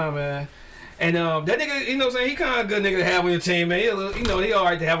 aka Deshaun, man. And that nigga, you know what I'm saying, he kind of a good nigga to have on your team, man. He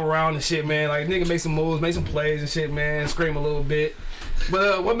alright to have around and shit, man. Like, nigga make some moves, make some plays and shit, man. Scream a little bit.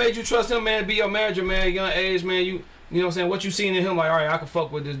 But what made you trust him, man, to be your manager, man, young age, man? You know what I'm saying, what you seen in him, like, alright, I can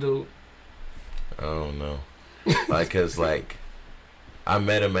fuck with this dude? I don't know. Like, cause, like, I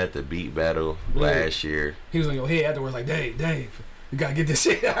met him at the beat battle last year. He was on your head afterwards, like, Dave, you gotta get this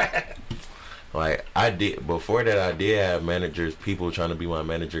shit. Like, before that, I did have managers, people trying to be my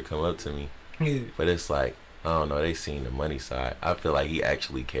manager come up to me. Yeah. But it's like, I don't know, they seen the money side. I feel like he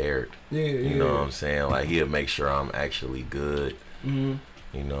actually cared. You know what I'm saying? Like, he'll make sure I'm actually good. You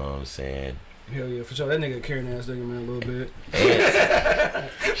know what I'm saying? Hell yeah, for sure. That nigga carrying ass nigga, man, a little bit.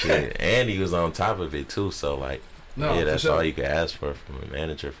 And he was on top of it, too, so, like, that's all you can ask for from a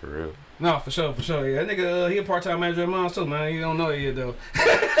manager, for real. No, for sure. Yeah, that nigga, he a part-time manager of mine too, man. You don't know it yet, though.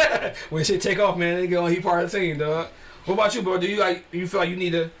 When shit take off, man, he part of the team, dog. What about you, bro? Do you feel like you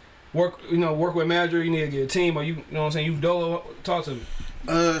need to work with a manager? You need to get a team, or you know what I'm saying? You dolo, talk to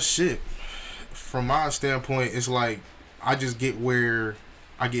me. Shit. From my standpoint, it's like I just get where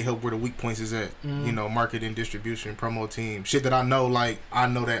I get help where the weak points is at. You know, marketing, distribution, promo team, shit that I know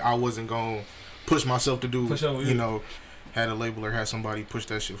that I wasn't gonna push myself to do. For sure, you know. Had a label or had somebody push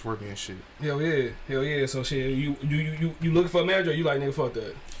that shit for me and shit. Hell yeah. So shit, you looking for a manager? Or you like, nigga, fuck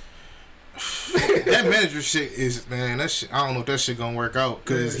that? That manager shit is, man, that shit, I don't know if that shit gonna work out.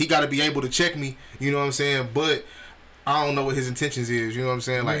 Because he got to be able to check me, you know what I'm saying? But I don't know what his intentions is, you know what I'm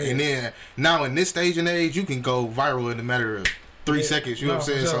saying? Like, and then, now in this stage and age, you can go viral in a matter of 3 seconds, you know what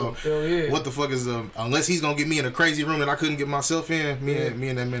I'm saying? So, what the fuck is, unless he's gonna get me in a crazy room that I couldn't get myself in, me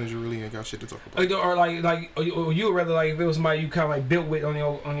and that manager really ain't got shit to talk about. Or or you would rather, like, if it was somebody you kind of, like, built with on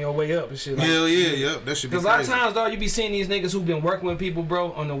your way up and shit. Like, hell yeah, yep, that should be crazy. Because a lot of times, dog, you be seeing these niggas who been working with people,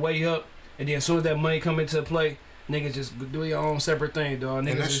 bro, on the way up, and then as soon as that money come into play, niggas just do your own separate thing, dog.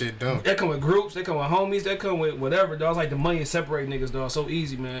 Niggas and that shit dumb. They come with groups, they come with homies, they come with whatever, dog. It's like the money is separate niggas, dog. So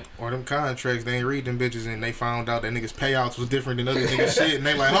easy, man. Or them contracts, they ain't read them bitches and they found out that niggas payouts was different than other niggas shit. And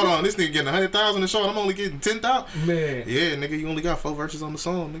they like, hold on, this nigga getting 100,000 a show and I'm only getting 10,000. Man. Yeah, nigga, you only got 4 verses on the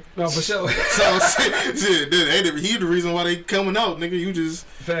song, nigga. No, for sure. So shit, he the reason why they coming out, nigga. You just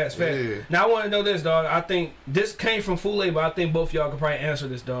fast. Yeah. Now I want to know this, dog. I think this came from Fule, but I think both y'all could probably answer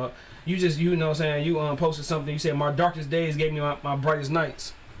this, dog. You know what I'm saying, you posted something, you said my darkest days gave me my brightest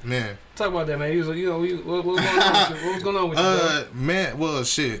nights. Man. Talk about that, man. You was like, what was going on with you? What was going on with you, dog? Man, well,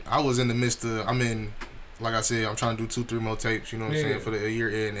 shit. I was in the midst of, like I said, I'm trying to do 2-3 more tapes, you know what I'm saying, for the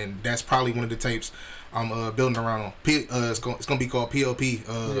year end, and that's probably one of the tapes I'm building around on. It's gonna be called POP,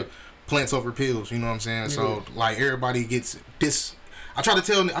 Plants Over Pills, you know what I'm saying? So, like, everybody gets this. I tried to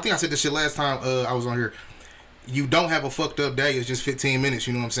tell, I think I said this shit last time I was on here. You don't have a fucked up day. It's just 15 minutes.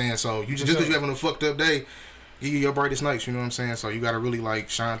 You know what I'm saying? So you just because you having a fucked up day, you your brightest nights. You know what I'm saying? So you gotta really like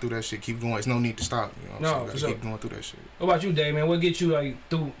shine through that shit. Keep going. It's no need to stop. You know what I'm saying? Keep going through that shit. What about you, Dave, man? What get you like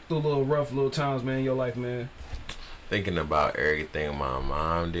through little rough little times, man, in your life, man? Thinking about everything my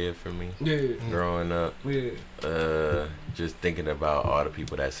mom did for me. Growing up. Just thinking about all the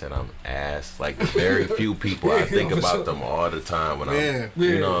people that said I'm ass. Like very few people. I think about them all the time when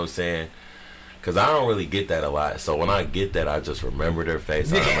you know what I'm saying? Cause I don't really get that a lot, so when I get that, I just remember their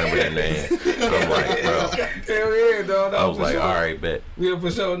face, I remember their name. I'm like, bro. Hell yeah, dog. I was like, all right, bet. Yeah, for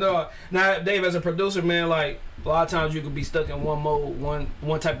sure. No, now Dave, as a producer, man, like a lot of times you could be stuck in one mode,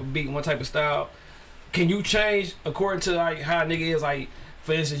 one type of beat, one type of style. Can you change according to like how a nigga is? Like,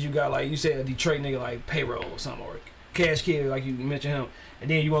 for instance, you got like you said a Detroit nigga like Payroll or something, or Cash Kid, like you mentioned him,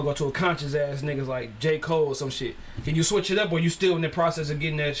 and then you want to go to a conscious ass niggas like J. Cole or some shit. Can you switch it up, or you still in the process of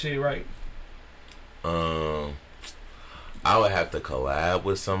getting that shit right? I would have to collab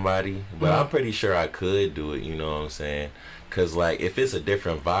with somebody, but I'm pretty sure I could do it, you know what I'm saying? Cause like if it's a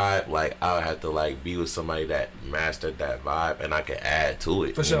different vibe, like I would have to like be with somebody that mastered that vibe and I could add to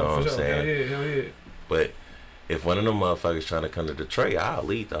it. For sure, you know what I'm saying? Hell yeah. But if one of them motherfuckers trying to come to Detroit, I'll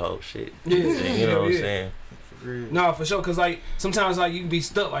lead the whole shit. You know what I'm saying? No, for sure, cause like sometimes like you can be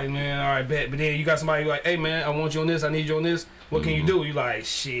stuck like, man, all right, bet, but then you got somebody like, hey man, I want you on this, I need you on this. What can you do? You like,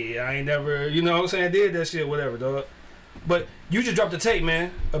 shit, I ain't never, you know what I'm saying, did that shit, whatever, dog. But you just dropped a tape,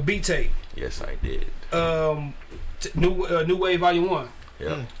 man, a beat tape. Yes, I did. New Wave Volume 1.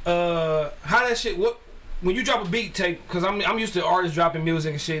 Yeah. How that shit? What when you drop a beat tape? Cause I'm used to artists dropping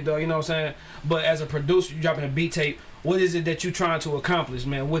music and shit, though. You know what I'm saying? But as a producer, you dropping a beat tape. What is it that you trying to accomplish,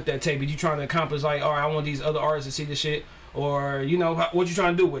 man, with that tape? Are you trying to accomplish like, all right, I want these other artists to see this shit, or you know, what you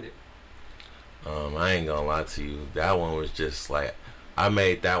trying to do with it? I ain't gonna lie to you. That one was just like I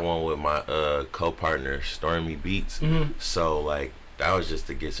made that one with my co-partner Stormy Beats. So like that was just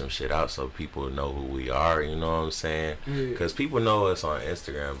to get some shit out so people know who we are. You know what I'm saying? Because people know us on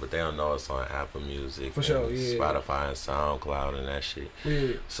Instagram, but they don't know us on Apple Music, for sure, Spotify and SoundCloud and that shit.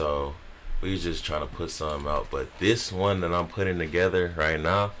 So we was just trying to put something out, but this one that I'm putting together right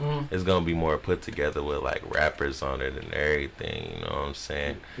now is gonna be more put together with like rappers on it and everything. You know what I'm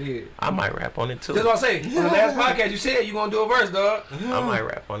saying? I might rap on it too. That's what I say. On the last podcast, you said you gonna do a verse, dog. I might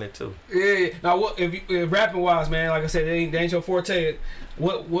rap on it too. Now, what if rapping wise, man? Like I said, that ain't your forte.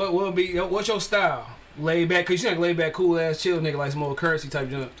 What's your style? Laid back, cause you like laid back, cool ass, chill nigga, like some old Currency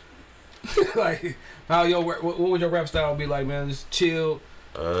type junk. Like how what would your rap style be like, man? Just chill.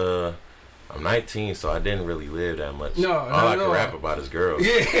 I'm 19, so I didn't really live that much. No, all I can rap about is girls.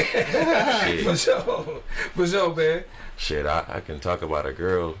 Yeah, for sure, man. Shit, I can talk about a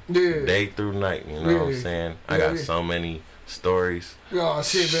girl day through night. You know what I'm saying? I got so many stories. Oh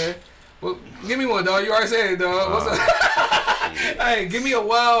shit, man. Well, give me one, dog. You already said it, dog. What's up? Hey, give me a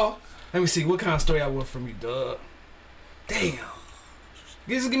while. Let me see what kind of story I want from you, dog. Damn.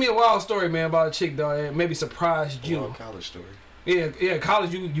 Just give me a wild story, man, about a chick, dog, and maybe surprised you. Wild college story. Yeah,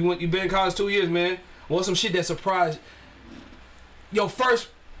 college. You been in college 2 years, man. What's some shit that surprised? Yo,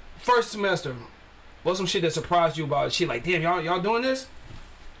 first semester. What's some shit that surprised you about shit? Like, damn, y'all doing this?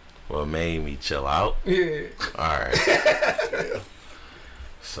 What made me chill out? Yeah. All right.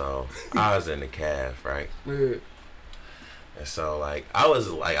 So I was in the calf, right? Yeah. And so like I was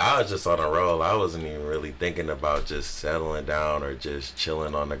just on a roll. I wasn't even really thinking about just settling down or just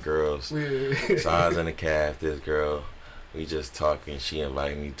chilling on the girls. So I was in the caf, this girl, we just talking, she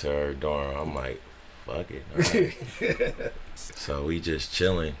invited me to her dorm. I'm like, fuck it. Right. So we just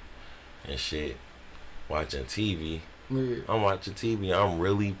chilling and shit, watching TV. I'm watching TV. I'm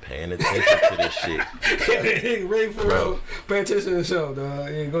really paying attention to this shit. Ready for real. Pay attention to the show, dog.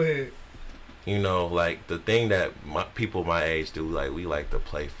 Yeah, go ahead. You know, like the thing that people my age do, like we like to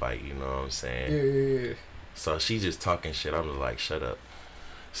play fight. You know what I'm saying? Yeah. So she just talking shit. I'm just like, shut up.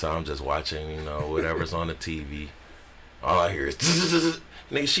 So I'm just watching, you know, whatever's on the TV. All I hear is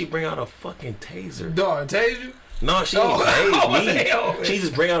nigga. She bring out a fucking taser. Dog, tased you? No, she didn't tase me. She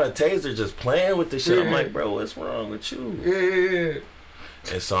just bring out a taser, just playing with the shit. I'm like, bro, what's wrong with you?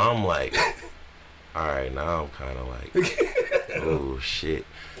 Yeah. And so I'm like, all right, now I'm kind of like, oh shit.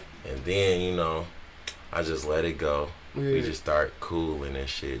 And then, you know, I just let it go. Yeah. We just start cooling and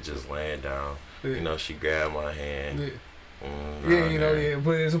shit, just laying down. Yeah. You know, she grabbed my hand. Yeah, you know,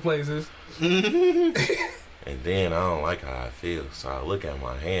 put it in some places. And then I don't like how I feel, so I look at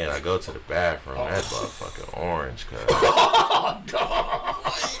my hand. I go to the bathroom. That motherfucking orange, cuz.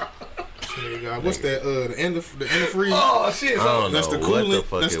 What's that? The antifreeze. Oh shit! I don't that's know the what coolant. the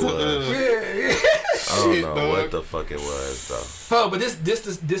fuck That's it the, was. Yeah. I don't know what the fuck it was though. Oh, but this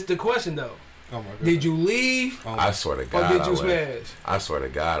the question though. Oh my god. Did you leave? I swear to God, Or did you I smash? left. I swear to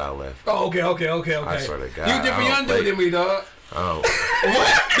God, I left. Oh, okay. I swear to God, You different young dude than me, dog. Oh,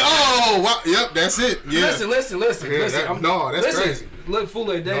 What? No. Wow. Yep. That's it. Yeah. Listen. Yeah, that's crazy. Look,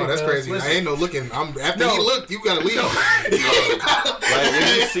 fool at No, that's crazy. I ain't no looking. After he looked, you gotta leave. like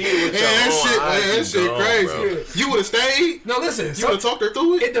when you see it with your own eyes, that shit gone, crazy. bro. You would have stayed. No, listen. You would have talked her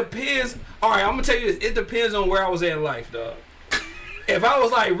through it. It depends. All right, I'm gonna tell you this. It depends on where I was at in life, dog. If I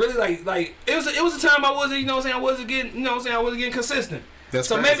was like really like it was a time I wasn't, you know what I'm saying, I wasn't getting consistent. That's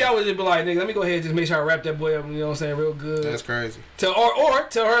so crazy. maybe I would just be like, nigga, let me go ahead and just make sure I wrap that boy up, you know what I'm saying, real good. That's crazy. Or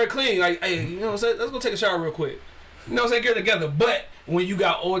tell her clean, like, hey, you know what I'm saying, let's go take a shower real quick. You know what I'm saying, get it together. But when you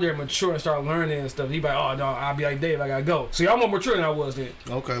got older and mature and start learning and stuff, you be like, oh no, I'll be like Dave, I gotta go. See, I'm more mature than I was then.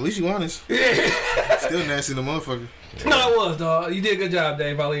 Okay, at least you honest. Yeah. Still nasty, the motherfucker. Yeah. No, I was, dog. You did a good job,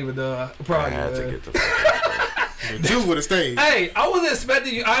 Dave. I'll leave it, dog. Proud I of you, had to man. get the fuck But you would have stayed. Hey, I wasn't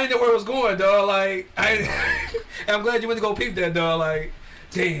expecting you. I didn't know where it was going, dog. Like, I'm glad you went to go peep that, dog. Like,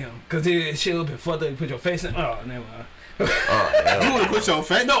 damn, cause it shit would have been fucked up. You put your face in. Oh, never mind. You would have put your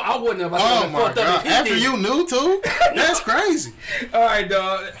face. No, I wouldn't have. Oh my god! After you knew too, that's crazy. All right,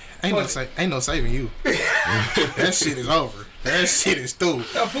 dog. Ain't no saving you. That shit is over. That shit is through.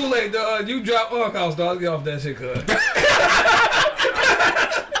 That fool like, dog. You drop uncles, dog. Get off that shit, cuz.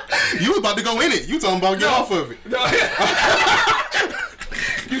 You was about to go in it. You talking about get off of it. No.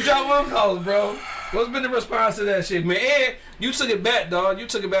 You drop uncles, bro. What's been the response to that shit, man? And you took it back, dog. You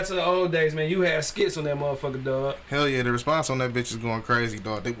took it back to the old days, man. You had skits on that motherfucker, dog. Hell yeah, the response on that bitch is going crazy,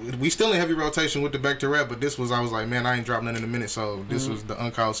 dog. We still in heavy rotation with the Back to Rap, but this was, I was like, man, I ain't dropped nothing in a minute, so this was the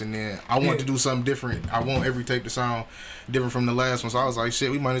Uncouch, and then I wanted to do something different. I want every tape to sound different from the last one, so I was like,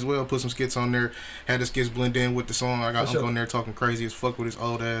 shit, we might as well put some skits on there, had the skits blend in with the song. I got Uncle on there talking crazy as fuck with his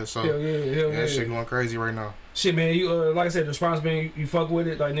old ass, so hell yeah. that shit going crazy right now. Shit, man, you like I said, the response, man, you fuck with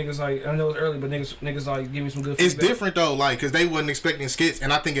it. Like niggas, like I know it's early, but niggas like give me some good. It's feedback. different though, like, cause they wasn't expecting skits,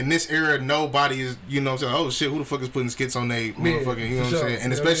 and I think in this era, nobody is, you know, what I'm saying, oh shit, who the fuck is putting skits on they motherfucking, you know what I'm saying,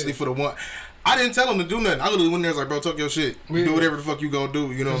 and especially for the one. I didn't tell him to do nothing. I literally went there and was like, bro, talk your shit. You do whatever the fuck you gonna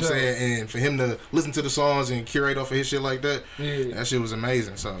do, you know what I'm saying? And for him to listen to the songs and curate off of his shit like that, that shit was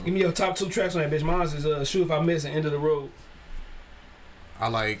amazing. So give me your top 2 tracks on that bitch. Mine is Shoot If I Miss and End of the Road. I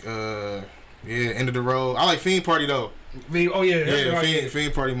like End of the Road. I like Fiend Party though. Fiend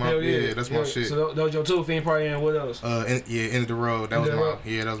Party, that's my shit. So those your 2, Fiend Party, and what else? End of the Road. That was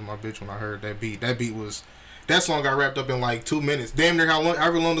my bitch when I heard that beat. That beat was. That song got wrapped up in like 2 minutes. Damn near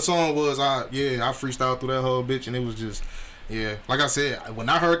however long the song was. I freestyled through that whole bitch, and it was just, like I said, when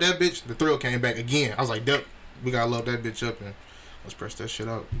I heard that bitch, the thrill came back again. I was like, we gotta love that bitch up, and let's press that shit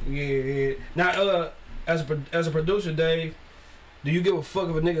up. Yeah. Now, as a producer, Dave, do you give a fuck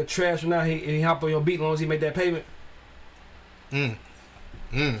if a nigga trash or not? He hop on your beat as long as he make that payment.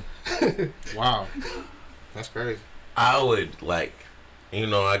 Wow, that's crazy. I would like. You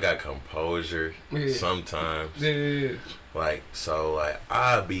know, I got composure sometimes. Yeah. Like, so, like,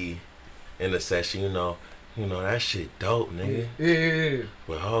 I'll be in the session, you know, that shit dope, nigga. Yeah.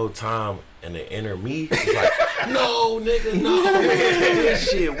 But the whole time, in the inner me, it's like, no, nigga, no. This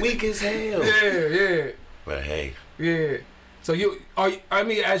shit weak as hell. Yeah. But hey. Yeah. So are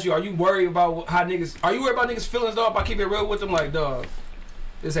you worried about how niggas, are you worried about niggas' feelings, dog, by keeping it real with them? Like, dog,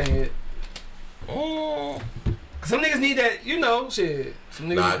 this ain't it. Some niggas need that, you know, shit. Some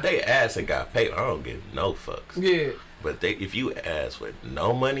niggas nah, if they ass and got paid, I don't give no fucks. Yeah. But if you ask with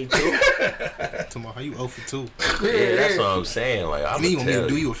no money too, tomorrow how you 0 for 2? Yeah, that's what I'm saying. Like, I'm you want me to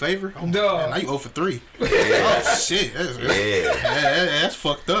do you a favor? Oh, no. Man, now you 0 for 3. Yeah. Oh shit, that's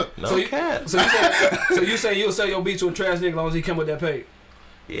fucked up. No cap. So you say you'll sell your beat to a trash nigga as long as he come with that pay?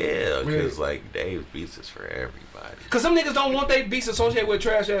 Yeah, because like Dave's beats is for everybody. Cause some niggas don't want their beats associated with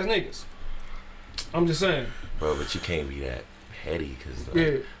trash ass niggas. I'm just saying. Bro, but you can't be that petty because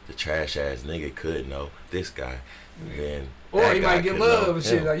the trash ass nigga could know this guy. Then or he might get love and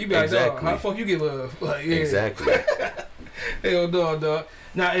shit. Him. Like you be like, exactly. dog, how the fuck you get love? Like, yeah. Exactly. Hell no, dog.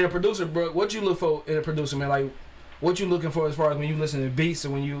 Now in a producer, bro, what you look for in a producer, man? Like, what you looking for as far as when you listen to beats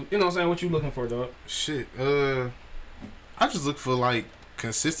and when you know what I'm saying? What you looking for, dog? Shit, I just look for like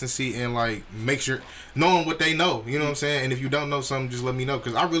consistency and like make sure knowing what they know. You know what I'm saying? And if you don't know something, just let me know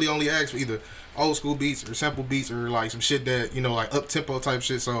because I really only ask for either old school beats or sample beats or like some shit that like up tempo type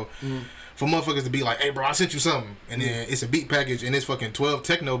shit. So. For motherfuckers to be like, hey bro, I sent you something, and then it's a beat package and it's fucking 12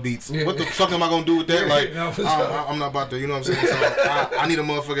 techno beats. What the fuck am I gonna do with that? Like, I'm not about to, you know what I'm saying? So I need a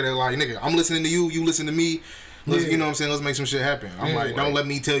motherfucker that like, nigga, I'm listening to you, you listen to me. Let's, you know what I'm saying? Let's make some shit happen. I'm like, don't let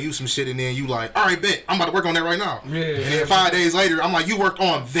me tell you some shit and then you like, all right, bet, I'm about to work on that right now. And then 5 days later, I'm like, you worked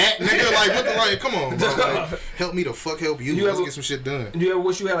on that, nigga? Like, what the like? Come on, bro. Like, help me to help you. Let's get some shit done. You ever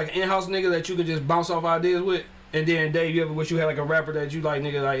wish you had like an in-house nigga that you could just bounce off ideas with? And then Dave, you ever wish you had like a rapper that you like,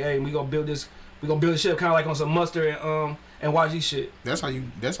 nigga, like, hey, we gonna build this shit kind of like on some Mustard and YG shit. That's how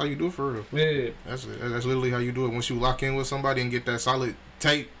you do it for real. Yeah. That's literally how you do it. Once you lock in with somebody and get that solid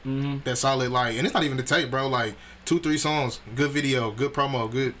tape, that solid like, and it's not even the tape, bro. Like 2-3 songs, good video, good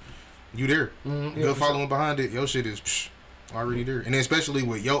promo, good. You there? Good following behind it. Your shit is already there. And then especially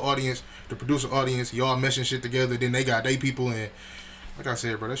with your audience, the producer audience, y'all meshing shit together. Then they got they people and. Like I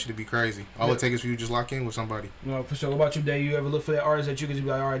said, bro, that shit be crazy. All it takes is for you to just lock in with somebody. No, for sure. What about you, Dave? You ever look for that artist that you could just be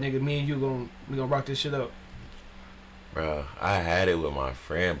like, all right, nigga, me and you we gonna rock this shit up? Bro, I had it with my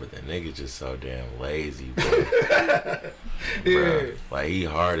friend, but the nigga just so damn lazy, bro. Bro, like he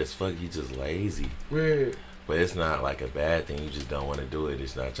hard as fuck, he just lazy. Yeah. But it's not like a bad thing. You just don't want to do it.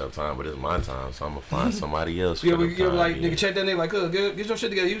 It's not your time, but it's my time, so I'm gonna find somebody else. You ever like nigga check that nigga like, get your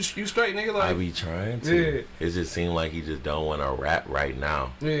shit together. You straight, nigga. Like I be trying to. Yeah. It just seemed like he just don't want to rap right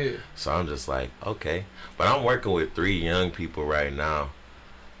now. Yeah. So I'm just like, okay. But I'm working with 3 young people right now.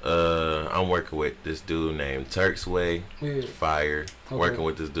 I'm working with this dude named Turks Way, fire. Okay. Working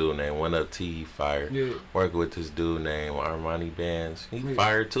with this dude named One Up T, fire. Yeah. Working with this dude named Armani Bands, he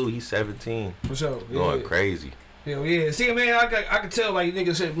fire too. He's 17. For sure. Going crazy. Hell yeah. See, man, I could tell like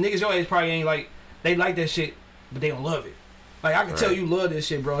niggas your age probably ain't like they like that shit, but they don't love it. Like I can tell you love this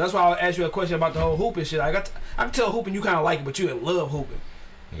shit, bro. That's why I asked you a question about the whole hooping shit. I can tell hooping you kind of like it, but you love hooping.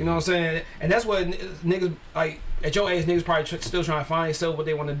 You know what I'm saying? And that's what niggas, like, at your age, niggas probably still trying to find themselves what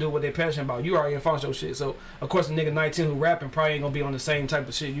they want to do, what they're passionate about. You already found your shit. So, of course, the nigga 19 who rapping probably ain't going to be on the same type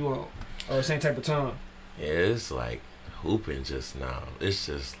of shit you on, or the same type of time. Yeah, it's like hooping just now. It's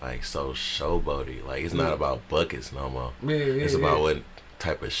just, like, so showboaty. Like, it's not about buckets no more. It's about what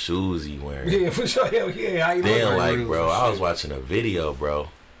type of shoes you wearing. Yeah, for sure. Hell yeah. How you then, like, bro, I was watching a video, bro.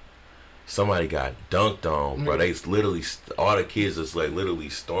 Somebody got dunked on, bro. They literally, all the kids just like literally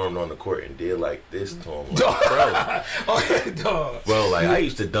stormed on the court and did like this to him, like, bro. Bro, like I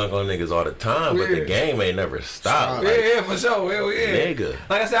used to dunk on niggas all the time, but the game ain't never stopped. Like, yeah, for sure. Hell yeah, nigga.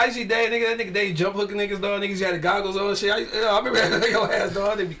 Like I said, I used to see that nigga, they jump hooking niggas, dog. Niggas had the goggles on and shit. I remember that your ass,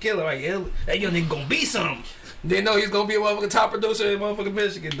 dog. They be killing like, that young nigga gonna be something. They know he's gonna be a motherfucking top producer in motherfucking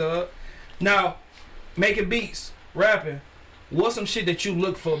Michigan, dog. Now, making beats, rapping. What's some shit that you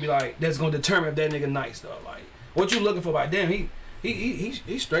look for? Be like that's gonna determine if that nigga nice though. Like what you looking for? Like damn,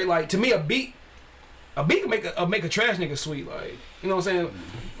 he straight. Like to me, a beat can make a trash nigga sweet. Like you know what I'm saying.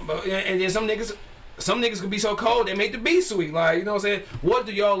 But, and then some niggas could be so cold they make the beat sweet. Like you know what I'm saying. What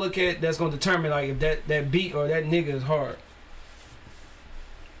do y'all look at that's gonna determine like if that beat or that nigga is hard?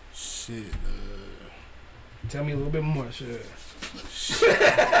 Shit. Tell me a little bit more. Shit.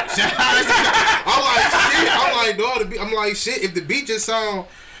 I'm like, dog. I'm like, shit. If the beat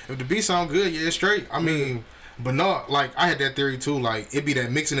sound good, yeah, it's straight. I mean, but no, like I had that theory too. Like it be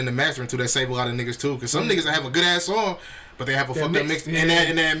that mixing and the mastering too that save a lot of niggas too. Cause some niggas that have a good ass song, but they have a fucked up mix, and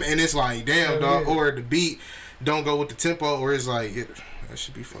it's like, damn, dog. Yeah. Or the beat don't go with the tempo, or it's like that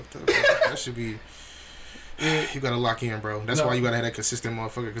should be fucked up. That should be. You gotta lock in, bro. That's why you gotta have that consistent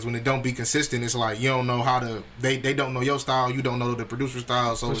motherfucker. Because when it don't be consistent, it's like you don't know how to. They don't know your style. You don't know the producer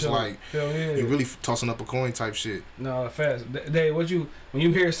style. So it's like you really tossing up a coin type shit. No, fast. Dave, when you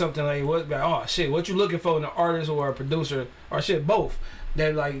hear something like oh shit, what you looking for in an artist or a producer or shit both?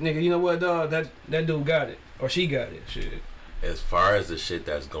 That like nigga, you know what, dog? That dude got it. or she got it. Shit. As far as the shit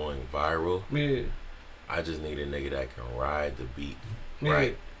that's going viral, yeah, I just need a nigga that can ride the beat, yeah.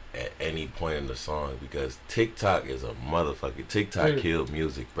 right, at any point in the song, because TikTok is a motherfucker. TikTok killed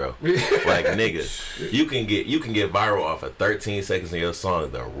music, bro. Like, nigga, you can get viral off of 13 seconds of your song.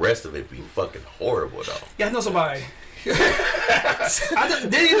 The rest of it be fucking horrible though. Yeah, I know somebody. Did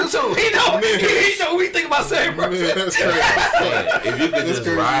he know so? He know. He know. We think about saying, bro. Man, that's crazy. If you could just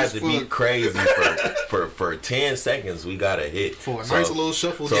ride the beat crazy for 10 seconds, we got a hit for a nice little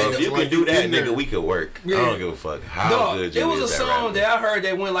shuffle. So if you can do that, nigga, we could work. Yeah. I don't give a fuck how good you is. It was a song that I heard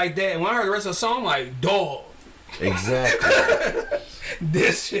that went like that, and when I heard the rest of the song, I'm like, dog. Exactly.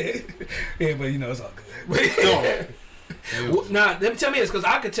 This shit. Yeah, but you know it's all good. Nah, let me tell me this, because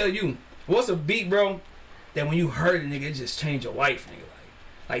I could tell you what's a beat, bro, that when you heard it, nigga, it just changed your life, nigga.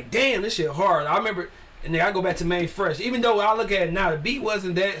 Like damn, this shit hard. I remember, and nigga, I go back to Made Fresh. Even though I look at it now, the beat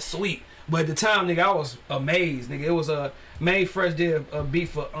wasn't that sweet, but at the time, nigga, I was amazed, nigga. It was Made Fresh did a beat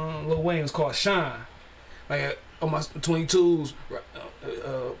for Lil Wayne. It was called Shine. Like on my 22s,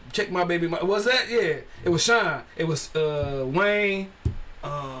 check my baby. What's that? Yeah, it was Shine. It was Wayne.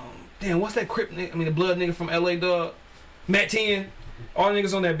 Damn, what's that Crip nigga? I mean, the blood nigga from LA, dog. Matt 10. All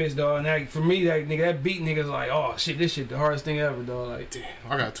niggas on that bitch, dog. And like, for me, that nigga, that beat nigga's like, oh shit, this shit the hardest thing ever, dog. Like, damn,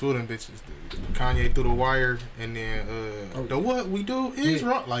 I got two of them bitches, dude. Kanye Through the Wire, and then the What We Do Is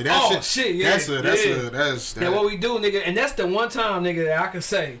Wrong. Like that shit. Yeah. That's What We Do, nigga. And that's the one time, nigga, that I could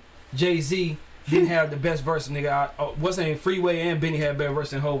say Jay-Z didn't have the best verse, nigga. What's name? Freeway and Benny had better verse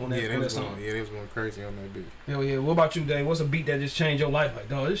than Hov on that. They was going crazy on that beat. Hell yeah. What about you, Dave? What's a beat that just changed your life? Like,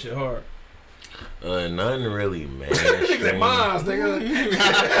 dog, this shit hard. Nothing really mainstream. Mine's, nigga. You know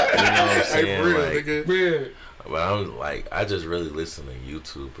what I'm saying? Real, like, nigga. Real. But I'm like, I just really listen to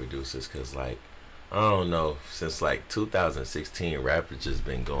YouTube producers, cause like, I don't know, since like 2016, rap has just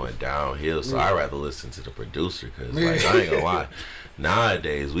been going downhill. So I rather listen to the producer, cause like, I ain't gonna lie,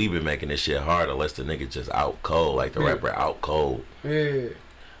 nowadays we been making this shit hard unless the nigga just out cold, like the rapper out cold. Yeah.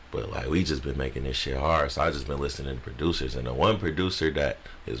 But like, we just been making this shit hard, so I just been listening to producers. And the one producer that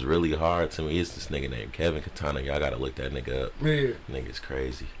is really hard to me is this nigga named Kevin Katana. Y'all gotta look that nigga up. Yeah. Nigga's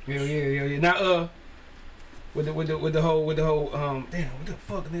crazy. Yeah. Now with the whole damn, what the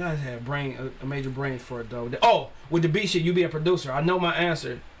fuck, nigga, I just had a major brain for it though. With the beat shit, you be a producer. I know my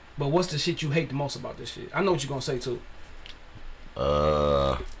answer, but what's the shit you hate the most about this shit? I know what you gonna say too.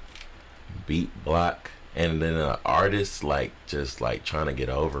 Beat block. And then an artist just trying to get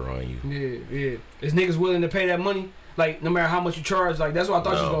over on you. Yeah. Is niggas willing to pay that money? Like no matter how much you charge, like that's what I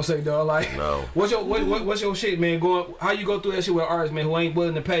thought you was gonna say, dog. Like no. What's your shit, man? How you go through that shit with artists, man, who ain't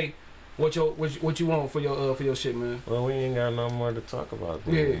willing to pay what you want for your shit, man? Well, we ain't got no more to talk about.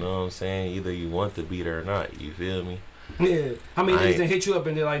 Dude. You know what I'm saying? Either you want the beat or not. You feel me? Yeah. How many niggas that hit you up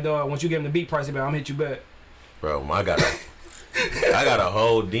and they're like, dog, once you give them the beat price, I'm gonna hit you back. Bro, I got a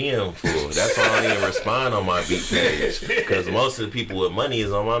whole DM full. That's why I don't even respond on my beat page, because most of the people with money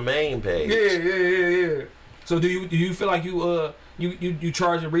is on my main page. Yeah. So do you feel like you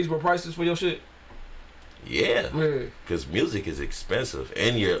charging reasonable prices for your shit? Yeah, because music is expensive,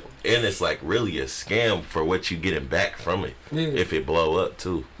 and it's like really a scam for what you getting back from it. Yeah. If it blow up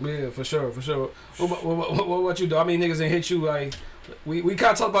too. Yeah, for sure. What about you, dog? I mean, niggas ain't hit you like. We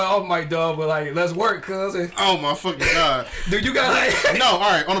can't talk about off mic, dog, but like let's work, cuz. Oh my fucking god, dude, you got like no. All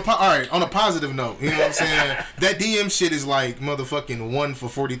right. On a positive note, you know what I'm saying? That DM shit is like motherfucking 1 for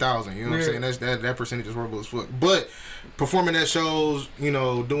 40,000. You know what I'm saying? That percentage is horrible as fuck. But performing at shows, you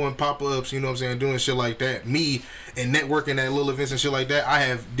know, doing pop ups, you know what I'm saying, doing shit like that. Me and networking at little events and shit like that. I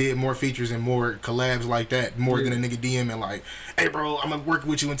have did more features and more collabs like that, more than a nigga DM and like, hey bro, I'm gonna work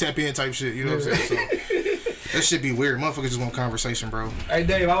with you and tap in type shit. You know what I'm saying? So. That shit be weird. Motherfuckers just want conversation, bro. Hey,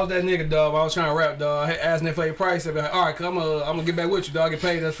 Dave, I was that nigga, dog. I was trying to rap, dog. I asked them for a price. I'd be like, all right, I'm gonna get back with you, dog. Get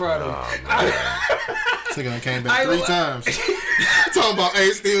paid this Friday. This nigga done came back 3 times. Talking about, hey,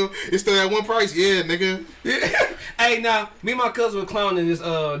 it's still that one price. Yeah, nigga. Yeah. Hey, now, me and my cousin were clowning this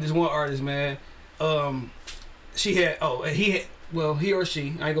one artist, man. He or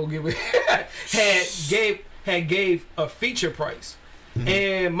she, I ain't gonna give it, had gave a feature price. Mm-hmm.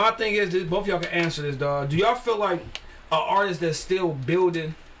 And my thing is, both of y'all can answer this, dog. Do y'all feel like an artist that's still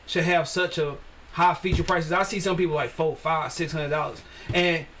building should have such a high feature prices? I see some people like $400, $500, $600,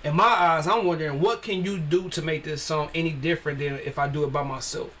 and in my eyes, I'm wondering what can you do to make this song any different than if I do it by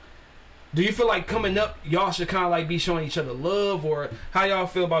myself? Do you feel like coming up, y'all should kind of like be showing each other love, or how y'all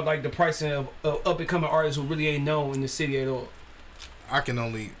feel about like the pricing of up and coming artists who really ain't known in the city at all? I can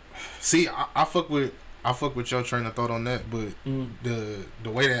only see. I fuck with your train of thought on that, but the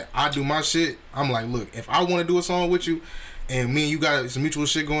way that I do my shit, I'm like, look, if I want to do a song with you and me and you got some mutual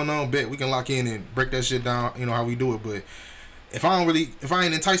shit going on, bet we can lock in and break that shit down, you know, how we do it. But if I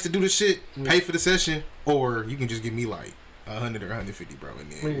ain't enticed to do this shit, pay for the session, or you can just give me like 100 or 150, bro,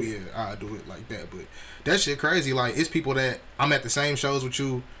 and then I'll do it like that. But that shit crazy. Like, it's people that I'm at the same shows with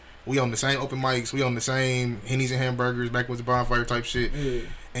you, we on the same open mics, we on the same Hennies and Hamburgers, Backwoods Bonfire type shit,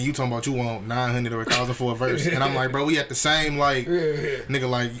 and you talking about you want 900 or 1,000 for a verse, and I'm like, bro, we at the same, like, nigga,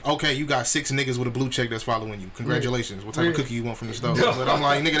 like, okay, you got 6 niggas with a blue check that's following you, congratulations, what type of cookie you want from the store? But I'm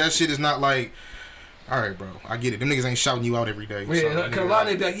like, nigga, that shit is not like, alright, bro, I get it, them niggas ain't shouting you out every day. Yeah, cause a lot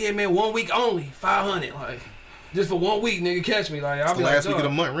of niggas be like, yeah, man, 1 week only, 500, like, just for 1 week, nigga, catch me. Like, I'll be last like, week of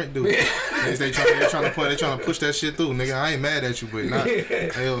the month rent due. they trying to push that shit through, nigga. I ain't mad at you, but not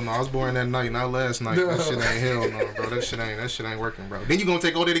hell no. I was born that night, not last night. That shit ain't hell no, bro. That shit ain't working, bro. Then you gonna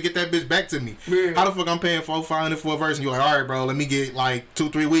take all day to get that bitch back to me. How the fuck I'm paying $400-500 for a verse, and you're like, all right, bro, let me get like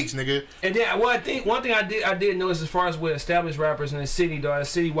 2-3 weeks, nigga. And then one thing I did notice as far as with established rappers in the city, dog,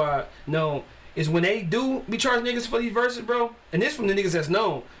 citywide known, is when they do be charging niggas for these verses, bro. And this from the niggas that's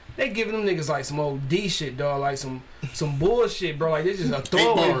known. They giving them niggas like some OD shit, dog, like some bullshit, bro. Like, this is a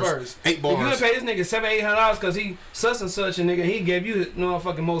throwaway verse. 8 bars. If you gonna pay this nigga $700-800 because he such and such a nigga, he gave you the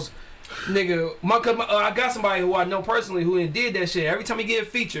motherfucking most nigga. I got somebody who I know personally who did that shit. Every time he get a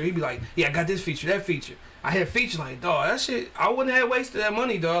feature, he be like, yeah, I got this feature, that feature. I had a feature like, dog, that shit, I wouldn't have wasted that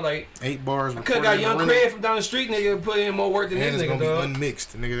money, dog. Like, 8 bars. I could have got Young Craig from down the street, nigga, and put in more work than this nigga, gonna dog. be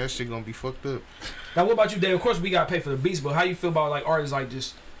unmixed, nigga. That shit gonna be fucked up. Now, what about you, Dave? Of course, we gotta pay for the beats, but how you feel about like artists like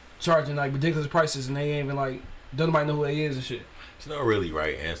just charging like ridiculous prices and they ain't even like, don't nobody know who they is and shit? There's no really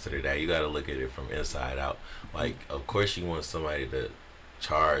right answer to that. You gotta look at it from inside out. Like, of course you want somebody to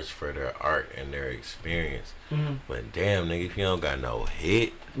charge for their art and their experience, but damn, nigga, if you don't got no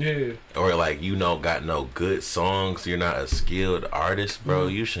hit, or like you don't got no good songs, you're not a skilled artist, bro,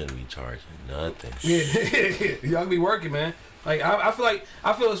 you shouldn't be charging nothing. Y'all be working, man. Like, I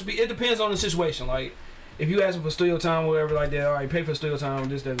feel it depends on the situation. Like, if you asking for studio time or whatever like that, all right, pay for studio time,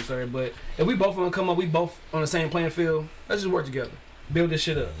 this, that, and the third. But if we both want to come up, we both on the same playing field, let's just work together. Build this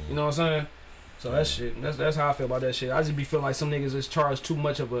shit up. You know what I'm saying? So that shit, that's how I feel about that shit. I just be feeling like some niggas just charge too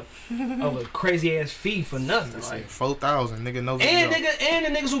much of a crazy ass fee for nothing. Like 4,000, nigga, no video. And the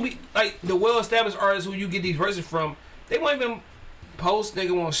niggas who be like the well established artists who you get these verses from, they won't even post,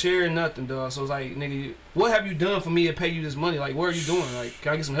 nigga, won't share nothing, dog. So it's like, nigga, what have you done for me to pay you this money? Like, what are you doing? Like,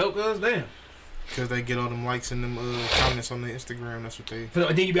 can I get some help, cuz? Damn. Because they get all them likes and them comments on their Instagram. That's what they.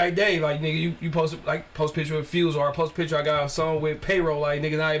 And then you be like, Dave, like, nigga, you post picture with Fuse, or I post picture I got a song with Payroll, like,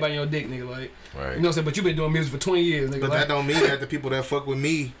 nigga, not everybody on your dick, nigga, like, right. You know what I'm saying? But you been doing music for 20 years, nigga. But like, that don't mean that the people that fuck with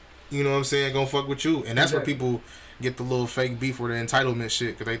me, you know what I'm saying, gonna fuck with you. And that's where people get the little fake beef or the entitlement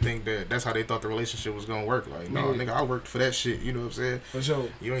shit, because they think that that's how they thought the relationship was gonna work. Like, no, nigga, I worked for that shit, you know what I'm saying? For sure.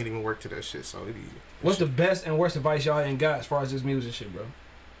 You ain't even worked to that shit, so it be. What's the best and worst advice y'all ain't got as far as this music shit, bro?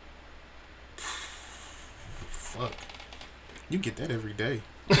 Fuck. You get that every day.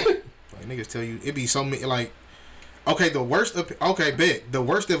 Like, niggas tell you, it be so many, like, okay, the worst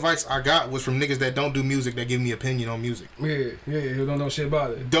advice I got was from niggas that don't do music that give me opinion on music. Yeah, who don't know shit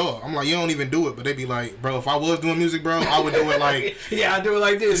about it. Duh. I'm like, you don't even do it, but they be like, bro, if I was doing music, bro, I would do it like. Yeah, I do it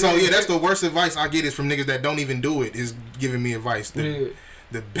like this. So, yeah, that's the worst advice I get is from niggas that don't even do it, is giving me advice. The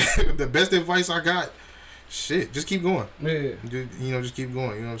best advice I got, shit, just keep going. Yeah. Just keep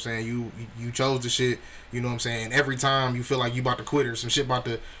going. You know what I'm saying? You chose the shit, you know what I'm saying? Every time you feel like you about to quit or some shit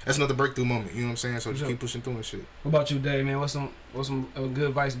that's another breakthrough moment, you know what I'm saying? So just keep pushing through and shit. What about you, Dave, man? What's some good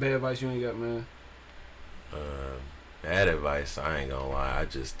advice, bad advice you ain't got, man? Bad advice, I ain't gonna lie, I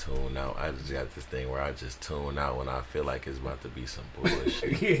just tune out. I just got this thing where I just tune out when I feel like it's about to be some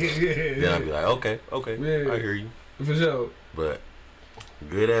bullshit. Then I'll be like, okay, I hear you. For sure. But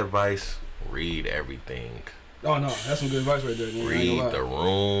good advice, read everything. Oh no, that's some good advice right there, man. Read the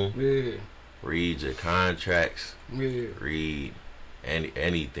room. Yeah. Read your contracts. Yeah. Read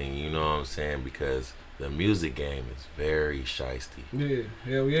anything, you know what I'm saying? Because the music game is very shiesty. Yeah,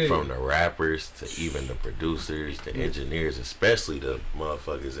 hell yeah. From the rappers to even the producers, the engineers, especially the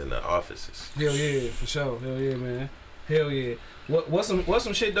motherfuckers in the offices. Hell yeah, for sure. Hell yeah, man. Hell yeah. What's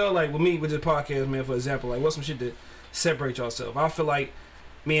some shit though? Like with me with this podcast, man. For example, like what's some shit that separate yourself? I feel like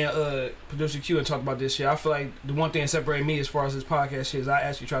me and producer Q and talk about this shit. I feel like the one thing that separate me as far as this podcast shit is I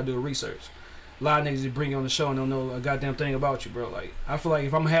actually try to do a research. A lot of niggas just bring you on the show and don't know a goddamn thing about you, bro. Like I feel like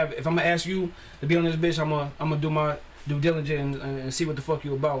if I'm gonna ask you to be on this bitch, I'm gonna do my due diligence and see what the fuck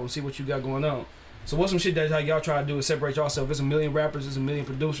you about and see what you got going on. So what's some shit that like y'all try to do is separate yourself? There's a million rappers, there's a million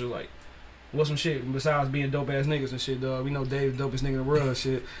producers. Like what's some shit besides being dope ass niggas and shit, dog? We know Dave's the dopest nigga in the world and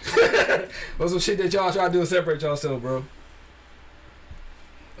shit. What's some shit that y'all try to do to separate yourself, bro?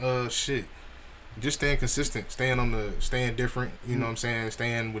 Shit. Just staying consistent, staying different, you know what I'm saying?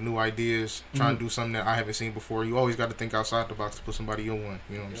 Staying with new ideas, trying to do something that I haven't seen before. You always got to think outside the box to put somebody in one,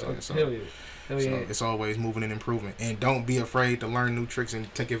 you know what I'm saying? So, Hell yeah. It's always moving and improving. And don't be afraid to learn new tricks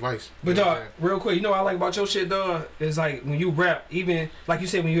and take advice. But dog, real quick, you know what I like about your shit, dog? Is like when you rap, even like you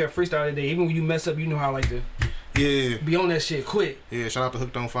said when you had freestyle today, even when you mess up, you know how I like to be on that shit quick. Yeah, shout out to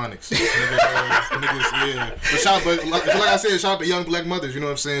Hooked on Phonics. Niggas, yeah. But like I said, shout out to Young Black Mothers, you know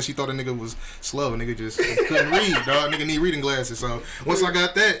what I'm saying? She thought a nigga was slow. A nigga just couldn't read, dog. Nigga need reading glasses. So once I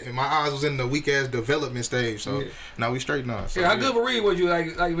got that, and my eyes was in the weak ass development stage. So now we straight now. So, how good of a read was you?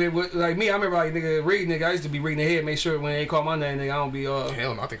 Like me, I remember like nigga reading, nigga. I used to be reading ahead, make sure when they call my name, nigga, I don't be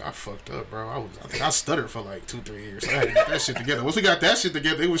Hell no, I think I fucked up, bro. I think I stuttered for like 2-3 years. So I had to get that shit together. Once we got that shit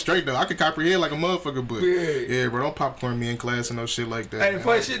together, it was straight though. I could comprehend like a motherfucker, but yeah, bro, don't popcorn me in class and no shit like that. Hey,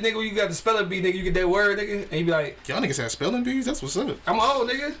 funny shit, nigga, when you got the spelling bee, nigga, you get that word, nigga, and you be like, y'all niggas have spelling bees? That's what's up. I'm old,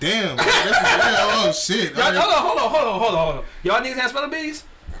 nigga. Damn. Oh shit. Hold on. Y'all niggas have spelling bees?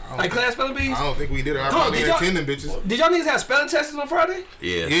 Like class spelling bees? I don't think we did it. I probably didn't attend them bitches. Did y'all niggas have spelling tests on Friday?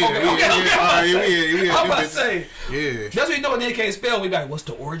 Yeah. Okay. I'm about to say. Yeah. That's what you know when they can't spell. We be like, what's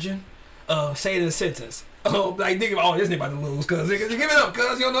the origin? Say it in a sentence. Like nigga, this nigga about to lose, cuz nigga, give it up,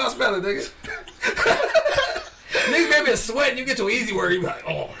 cuz you don't know how to spell it, nigga. Niggas maybe a sweat and you get to an easy word, you be like,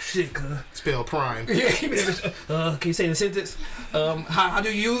 oh shit, cuz. Spell prime. Yeah, can you say in a sentence? How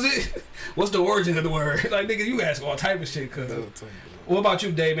do you use it? What's the origin of the word? Like nigga, you ask all type of shit, cuz. What about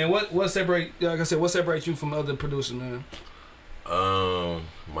you, Dave, man? What separates you from other producers, man?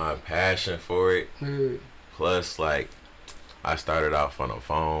 My passion for it. Plus, like, I started off on the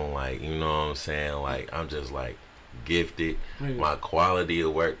phone, like, you know what I'm saying? Like, I'm just like gifted. My quality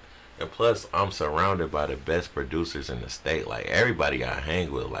of work. And plus, I'm surrounded by the best producers in the state. Like, everybody I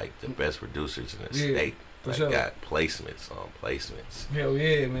hang with, like, the best producers in the state. Like, got placements on placements. Hell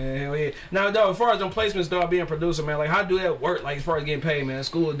yeah, man. Hell yeah. Now, dog, as far as them placements, dog, being a producer, man, like, how do that work? Like, as far as getting paid, man?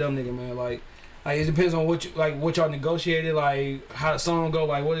 School of dumb nigga, man. Like it depends on what y'all negotiated, like, how the song go.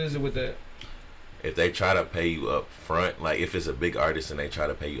 Like, what is it with that? If they try to pay you up front, like, if it's a big artist and they try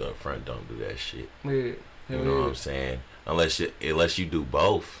to pay you up front, don't do that shit. Yeah. You know what I'm saying? Unless you do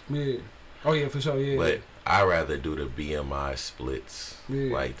both. Yeah. Oh yeah, for sure. Yeah. But I rather do the BMI splits,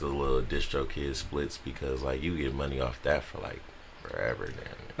 like the little DistroKid splits, because like you get money off that for like forever. Damn.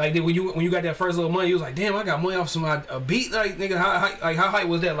 Like when you got that first little money, you was like, damn, I got money off a beat. Like nigga, how hype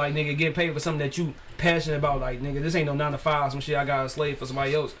was that? Like nigga, getting paid for something that you passionate about. Like nigga, this ain't no 9 to 5. Some shit I got a slave for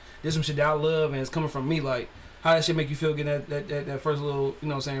somebody else. This some shit that I love and it's coming from me. Like how that shit make you feel getting that first little, you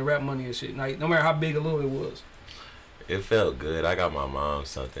know what I'm saying, rap money and shit. Like no matter how big or little it was. It felt good. I got my mom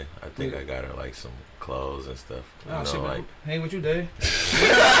something. I think I got her like some clothes and stuff. Oh, you shit, know, man. like, hey, what you, Dave?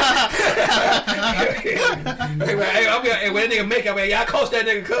 Hey, when that nigga make it, I mean, yeah, I coached that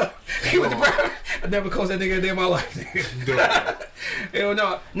nigga, cuz. He went to Brown. I never coached that nigga a day in my life. Hell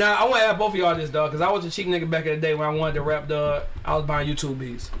no. Now, I want to ask both of y'all this, dog, because I was a cheap nigga back in the day when I wanted to rap, dog. I was buying YouTube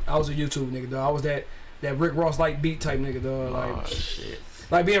beats. I was a YouTube nigga, dog. I was that Rick Ross like beat type nigga, dog. Like, shit.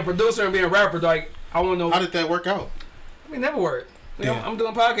 Like being a producer and being a rapper, like, I want to know. How did that work out? I mean, never worked. I'm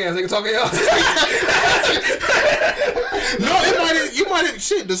doing podcasts. They can talk to y'all. No, you might have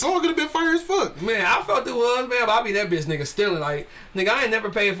shit. The song could have been fire as fuck. Man, I felt it was, man. But I be that bitch nigga stealing. Like, nigga, I ain't never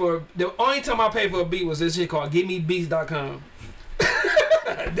paid for. The only time I paid for a beat was this shit called GiveMeBeats.com.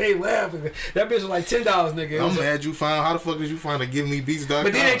 They laughing. That bitch was like $10, nigga. I'm mad you found. How the fuck did you find a GiveMeBeats.com?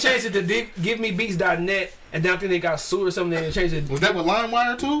 But then they changed it to GiveMeBeats.net, and then I think they got sued or something. They changed it. Was that with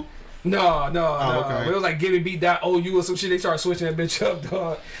LimeWire too? No. Okay. It was like GiveMeBeat.ou or some shit. They started switching that bitch up,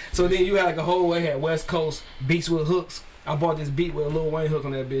 dog. So then you had like a whole way had West Coast beats with hooks. I bought this beat with a Lil Wayne hook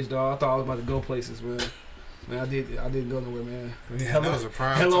on that bitch, dog. I thought I was about to go places, man. Man, I didn't go nowhere, man. That was a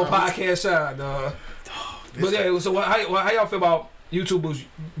prime Hello time. Podcast shot, dog. But yeah, so how y'all feel about YouTube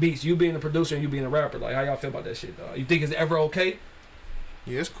beats? You being a producer and you being a rapper, like how y'all feel about that shit, dog? You think it's ever okay?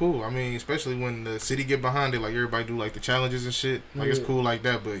 Yeah, it's cool. I mean, especially when the city get behind it, like everybody do like the challenges and shit. Like it's cool like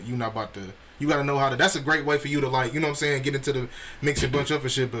that, but you not about to. You gotta know how to. That's a great way for you to like, you know what I'm saying, get into the mix and bunch up and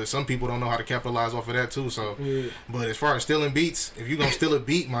shit. But some people don't know how to capitalize off of that too. So, but as far as stealing beats, if you gonna steal a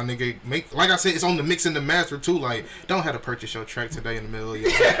beat, my nigga, like I said, it's on the mix and the master too. Like, don't have to purchase your track today in the middle of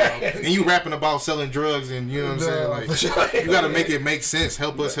your and you rapping about selling drugs and you know what I'm saying. Like, you gotta make it make sense.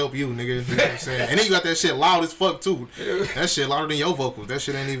 Help us help you, nigga. You know what I'm saying. And then you got that shit loud as fuck too. That shit louder than your vocals. That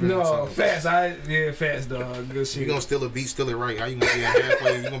shit ain't even. No, fast. Fast, dog. Good shit. You gonna steal a beat, steal it right. How you gonna be a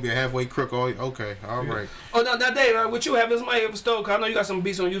halfway? You gonna be a halfway crook? Okay, all right. Oh no, now Dave, what you have? Is somebody ever stole? Cause I know you got some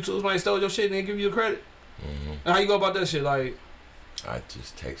beats on YouTube. Somebody stole your shit and they give you the credit. Mm-hmm. How you go about that shit? Like, I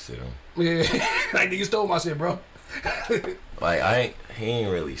just texted him. Yeah, like you stole my shit, bro. Like he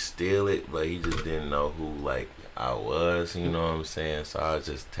ain't really steal it, but he just didn't know who like I was, you know what I'm saying? So I was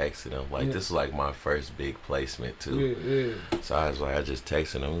just texting him like this is like my first big placement too. So I just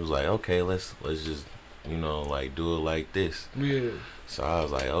texted him. He was like, okay, let's just like do it like this. So I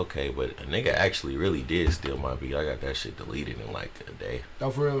was like, okay, but a nigga actually really did steal my beat. I got that shit deleted in like a day.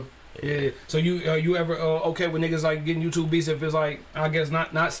 Oh, for real? Yeah. So you ever okay with niggas like getting YouTube beats if it's like, I guess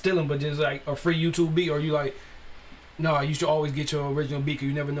not stealing, but just like a free YouTube beat, or you like, no, you should always get your original beat because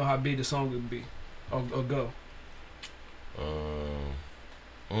you never know how big the song would be or go.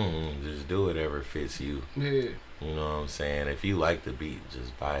 Just do whatever fits you. Yeah. You know what I'm saying? If you like the beat,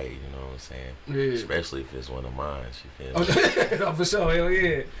 just buy it, you know what I'm saying? Yeah. Especially if it's one of mine, you feel me? Oh, for sure, hell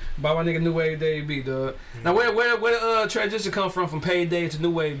yeah. Buy my nigga New Wave Dave beat, dog. Now where transition come from Paid Dave to New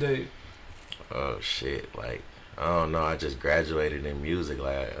Wave Dave? Oh shit, like I don't know, I just graduated in music,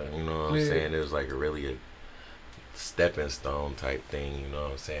 like you know what I'm saying? It was like a stepping stone type thing, you know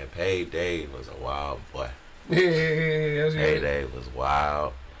what I'm saying? Paid Dave was a wild boy. Yeah. Paid Dave was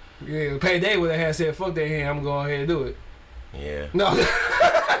wild. Yeah, Paid Dave would have had said, fuck that hand, I'm going to go ahead and do it. Yeah. No.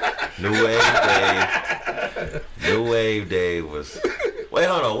 New Wave Dave was... Wait,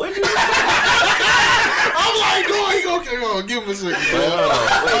 hold on, what you... I'm like, go, give him a second. Wait, hold on,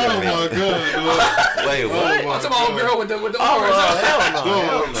 oh my god, wait, what? I'm talking about old girl with the orange. Hell no.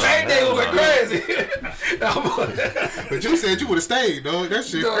 Paid Dave went crazy. But you said you would have stayed, dog. That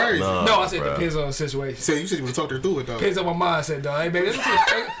shit crazy. No, I said it depends on the situation. You said you would have talked her through it, dog. Depends on my mindset, dog. Hey, baby,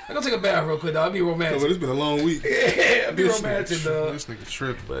 I'm gonna take a bath real quick, dog. I'll be romantic. But it's been a long week. Yeah, I'll be romantic, dog. This nigga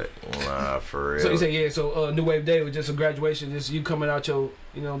tripping. But, nah, for real. So you say, so New Wave Day was just a graduation, just you coming out your,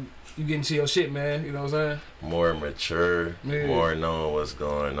 you getting to your shit, man. You know what I'm saying? More mature, more knowing what's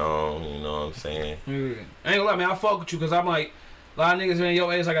going on. You know what I'm saying? Yeah. I ain't gonna lie, man. I fuck with you because I'm like, a lot of niggas in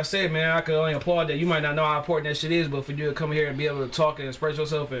your age, like I said, man, I could only applaud that. You might not know how important that shit is, but for you to come here and be able to talk and express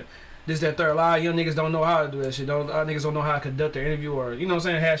yourself and this, that, third, a lot of young niggas don't know how to do that shit. A lot of niggas don't know how to conduct their interview or, you know what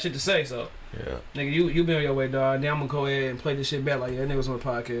I'm saying, have shit to say. So, yeah. Nigga, you been on your way, dog. And then I'm gonna go ahead and play this shit back like, yeah, niggas on the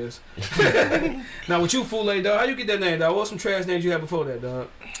podcast. Now, with you, Fool, dog, how you get that name, dog? What some trash names you had before that, dog?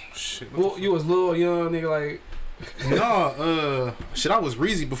 Shit. You was little, young nigga, like... No, shit, I was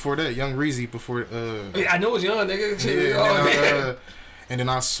Reezy before that. Young Reezy before, I know it's young, nigga. Yeah, and then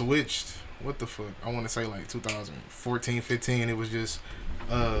I switched. What the fuck? I want to say like 2014, 15. It was just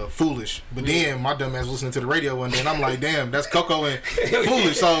Foolish. But then my dumb ass was listening to the radio one day, and I'm like, damn, that's Coco and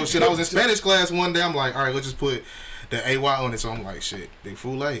Foolish. So shit, I was in Spanish class one day. I'm like, all right, let's just put the AY on it. So I'm like, shit, Big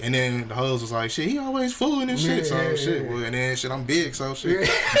Fool. And then the hoes was like, shit, he always fooling and shit. So shit, well, and then shit, I'm big. So shit,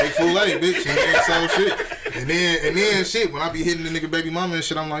 Big Fool, bitch. And then so shit. And then shit, when I be hitting the nigga baby mama and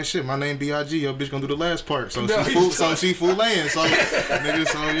shit, I'm like, shit, my name B.I.G. Your bitch gonna do the last part. So she fooling. So nigga,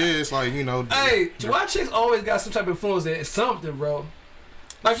 so yeah, it's like, you know. Hey, why chicks always got some type of influence that it's something, bro.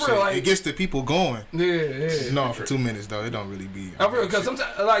 Like for real, like it gets the people going. Yeah. No, for 2 minutes though, it don't really be. For real, because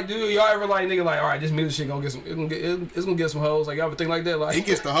sometimes, like, do y'all ever like nigga like, all right, this music shit gonna get some, it's gonna get some hoes. Like y'all ever think like that? Like it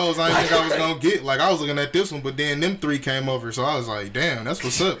gets the hoes I didn't think I was gonna get. Like I was looking at this one, but then them three came over, so I was like, damn, that's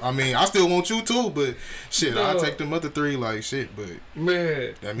what's up. I mean, I still want you too, but shit, I'll take them other three, like shit, but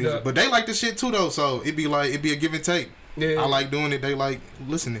man, that music, but they like the shit too though, so it be a give and take. Yeah. I like doing it. They like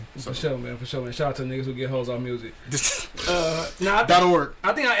listening. So. For sure, man. Shout out to niggas who get hoes on music. .org.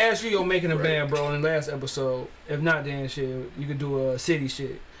 I think I asked you making a band, bro, in the last episode. If not, then shit, you could do a city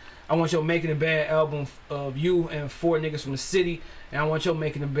shit. I want your making a band album of you and 4 niggas from the city, and I want your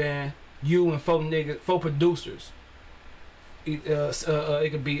making a band you and 4 producers. It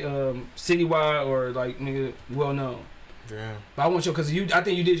could be citywide or like nigga well known. Damn. But I want your, cause I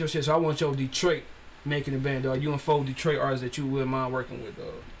think you did your shit, so I want your Detroit making a band, dog. You and 4 Detroit artists that you wouldn't mind working with,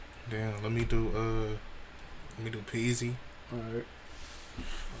 dog. Damn, let me do Peasy. Alright.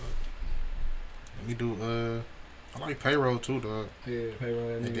 Let me do I like Payroll too, dog. Yeah, Payroll.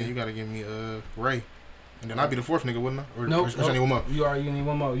 And then you gotta give me Ray. And then I'd be the 4th nigga, wouldn't I? Or nope. I need one more. You need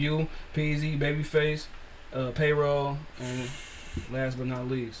one more. You, Peasy, Babyface, Payroll, and last but not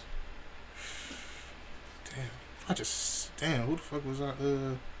least. Damn, who the fuck was I?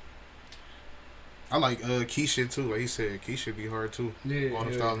 I like Keisha too. Like he said, Keisha be hard too. Yeah, all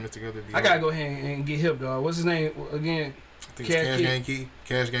them styles mixed together. I gotta go ahead and get hip, dog. What's his name again? I think it's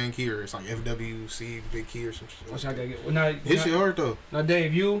Cash Gang Key, or it's like FWC Big Key or some shit. Which I gotta get. Well, his shit hard though. Now,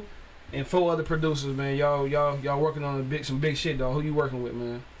 Dave, you and 4 other producers, man. Y'all working on some big shit, dog. Who you working with,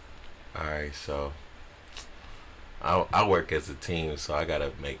 man? All right, so I work as a team, so I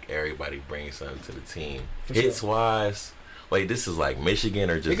gotta make everybody bring something to the team. Hits wise. Wait, this is like Michigan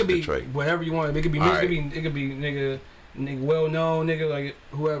or just Detroit? It could be whatever you want. It could be Michigan. It could be nigga well known nigga, like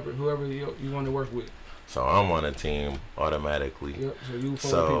whoever you want to work with. So I'm on a team automatically. Yep.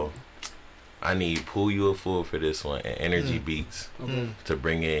 So I need Pull You a Fool for this one and Energy Beats to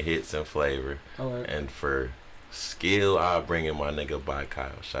bring in hits and flavor. Right. And for skill, I'll bring in my nigga by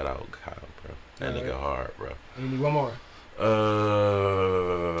Kyle. Shout out Kyle, bro. That nigga hard, bro. You need one more.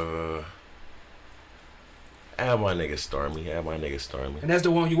 Add my nigga Stormy. And that's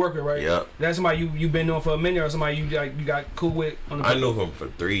the one you work with, right? Yep. That's somebody you been knowing for a minute, or somebody you got cool with on the I knew him for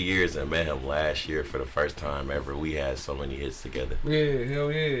 3 years and met him last year for the first time ever. We had so many hits together. Yeah,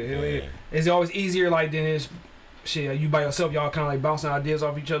 hell yeah. Is it always easier like than it's shit? You by yourself, y'all kind of like bouncing ideas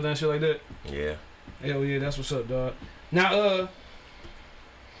off each other and shit like that. Yeah. Hell yeah, that's what's up, dog. Now,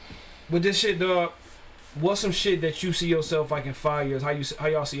 with this shit, dog, what's some shit that you see yourself like in 5 years? How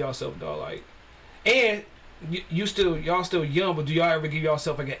y'all see yourself, dog? Like, and y'all still young, but do y'all ever give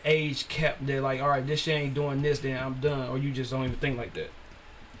yourself like an age cap that like, all right, this shit ain't doing this, then I'm done, or you just don't even think like that?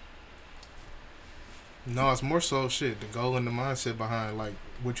 No, it's more so shit. The goal and the mindset behind like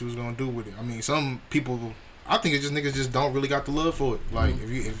what you was gonna do with it. I mean, some people, I think it's just niggas just don't really got the love for it. Like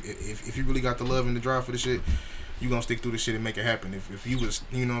if you really got the love and the drive for the shit, you gonna stick through the shit and make it happen. If you was,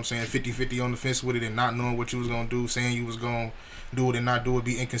 you know what I'm saying, 50-50 on the fence with it and not knowing what you was gonna do, saying you was gonna do it and not do it,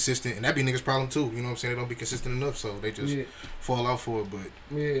 be inconsistent, and that be niggas' problem too. You know what I'm saying? They don't be consistent enough, so they just fall out for it. But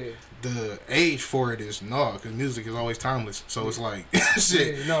the age for it is because music is always timeless. So it's like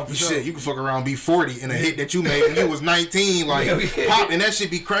shit. You can fuck around and be 40 in a hit that you made when you was 19, like pop, and that shit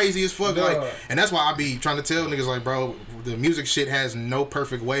be crazy as fuck. Like, and that's why I be trying to tell niggas like, bro, the music shit has no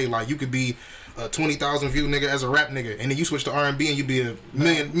perfect way. Like, you could be a 20,000 view nigga as a rap nigga, and then you switch to R&B and you be a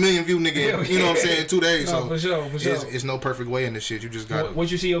million view nigga. You know what I'm saying? In 2 days. No, so for sure. It's no perfect way in this shit. You just got. What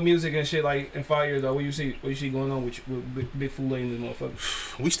you see your music and shit like in 5 years though? What you see going on with Big Fool and this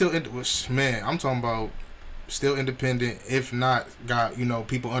motherfucker? We still man. I'm talking about still independent. If not, got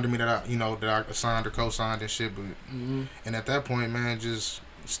people under me that I assigned or co-signed and shit. But and at that point, man, just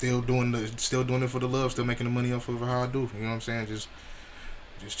still doing it for the love, still making the money off of how I do. You know what I'm saying? Just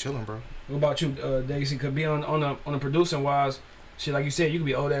chilling, bro. What about you, Daisy? Could be on a producing wise, shit like you said, you could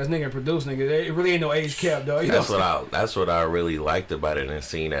be old ass nigga and produce nigga. It really ain't no age cap, though. That's what I really liked about it and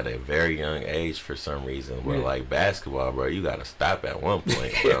seen at a very young age for some reason. Where like basketball, bro, you gotta stop at one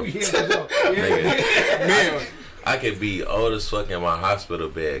point, bro. Man, I could be old as fuck in my hospital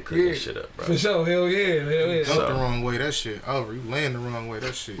bed cooking shit up, bro. For sure, hell yeah. Up the wrong way, that shit over. You laying the wrong way,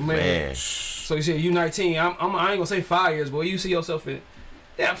 that shit. Man. So you said you 19. I ain't gonna say 5 years, but where you see yourself in?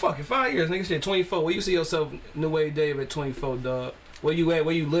 Yeah, fucking 5 years, nigga. Shit, 24. Where you see yourself, New Wave Dave, at 24, dog? Where you at?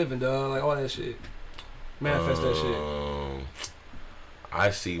 Where you living, dog? Like all that shit. Manifest that shit.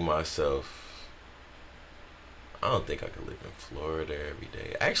 I see myself. I don't think I could live in Florida every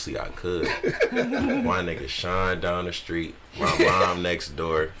day. Actually, I could. My nigga Sean down the street. My mom next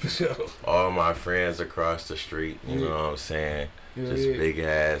door. For sure. All my friends across the street. You know what I'm saying? Just big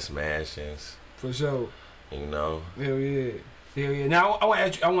ass mansions. For sure. You know? Hell yeah. Hell yeah. Now I want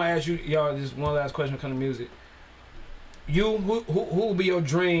to ask you, y'all, just one last question kind of music. Who will be your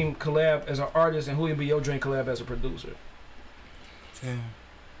dream collab as an artist, and who will be your dream collab as a producer? Damn.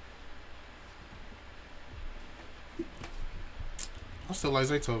 I still like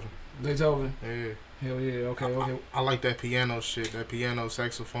Zaytoven. Zaytoven? Yeah. Hell yeah, okay. I like that piano shit, that piano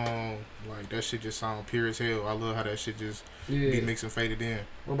saxophone, like that shit just sound pure as hell. I love how that shit just be mixed and faded in.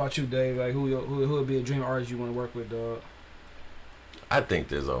 What about you, Dave? Like who would be a dream artist you want to work with, dog? I think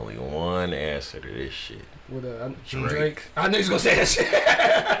there's only one answer to this shit. With Drake. I knew he was gonna say that shit.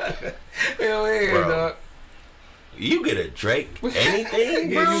 Hell yeah, bro. Dog. You get a Drake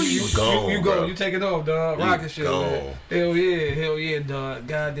anything, bro? You gone. You go. You take it off, dog. Rocket shit. Man. Hell yeah, dog.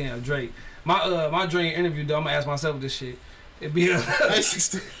 Goddamn Drake. My dream interview, dog. I'm gonna ask myself this shit. It'd be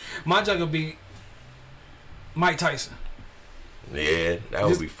my joke would be Mike Tyson. Yeah, that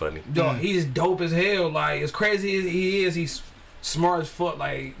would be funny. Dog, he's dope as hell. Like as crazy as he is, he's smart as fuck.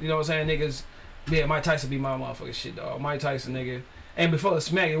 Like you know what I'm saying, niggas. Yeah, Mike Tyson be my motherfucking shit, dog. Mike Tyson, nigga. And before the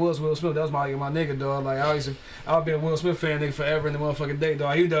smack, it was Will Smith. That was my nigga, dog. Like I've been a Will Smith fan, nigga, forever in the motherfucking day,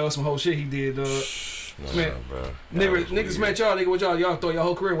 dog. He done some whole shit he did, dog. Nah, man, bro. Niggas smack y'all, nigga. What y'all throw your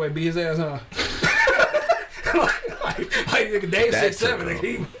whole career away, beat his ass, huh? like nigga, Dave 6'7",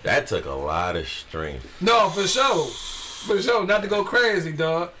 nigga. That took a lot of strength. No, for sure. For sure, not to go crazy,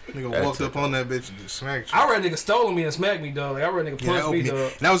 dog. Nigga walked up on that bitch and just smacked you. I read nigga stole me and smacked me, dog. Like, I read nigga punched me,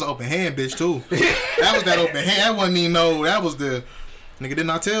 dog. And that was an open hand, bitch, too. That was that open hand. That wasn't even that was the Nigga,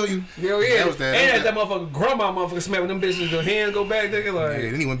 didn't I tell you? Hell yeah. That motherfucker grandma motherfucker smell when them bitches, the hands go back, nigga, like. Yeah,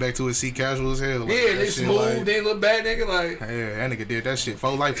 then he went back to his seat casual as hell. Like, yeah, they smooth, like, they look back, nigga, like. Yeah, that nigga did that shit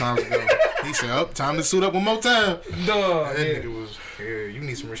 4 lifetimes ago. He said, oh, time to suit up one more time. Dog, that nigga was, you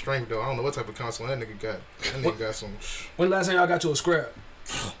need some restraint, though. I don't know what type of console that nigga got. That nigga got some. When the last time y'all got to a scrap?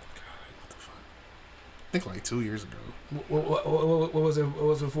 Oh, God, what the fuck? I think like 2 years ago. What was it? What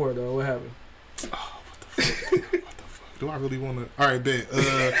was it for, though? What happened? Oh, what the fuck? What the fuck? Do I really want to? All right,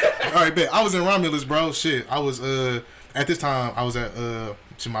 bet. I was in Romulus, bro. Shit. I was, at this time, I was at,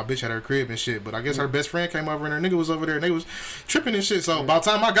 my bitch had her crib and shit, but I guess her best friend came over and her nigga was over there and they was tripping and shit. So by the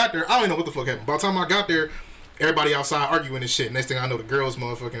time I got there, I don't even know what the fuck happened. By the time I got there, everybody outside arguing and shit. Next thing I know, the girls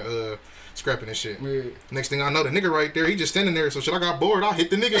motherfucking scrapping and shit. Yeah. Next thing I know, the nigga right there, he just standing there. So shit, I got bored. I hit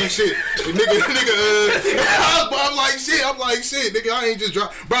the nigga and shit. The nigga, I'm like shit, nigga. I ain't just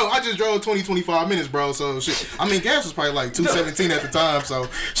drove, bro. I just drove 20-25 minutes, bro. So shit. I mean, gas was probably like $2.17 at the time. So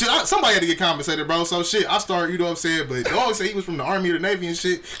shit, somebody had to get compensated, bro. So shit, I started, you know what I'm saying. But they always say he was from the Army or the Navy and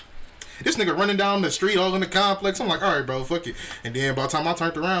shit. This nigga running down the street all in the complex. I'm like, all right, bro, fuck it. And then by the time I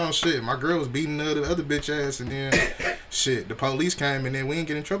turned around, shit, my girl was beating the other bitch ass. And then, shit, the police came and then we didn't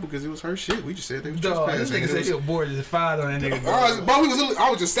get in trouble because it was her shit. We just said they was trespassing. This nigga said he was bored just fired on that nigga. I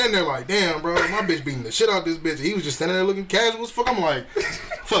was just standing there like, damn, bro, my bitch beating the shit out of this bitch. He was just standing there looking casual as fuck. I'm like,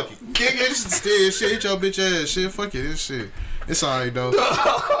 fuck it. Shit, hit your bitch ass. Shit, fuck it. This shit. It's alright though.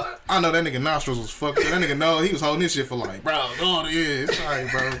 I know that nigga nostrils was fucked up. That nigga know he was holding this shit for like, bro, it's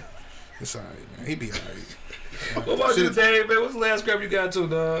alright, bro. It's alright, man. He be alright. What about you, Dave, man? What's the last scrap you got to,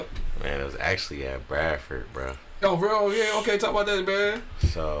 dog? Man, it was actually at Bradford, bro. Oh, bro, yeah, okay, talk about that, man.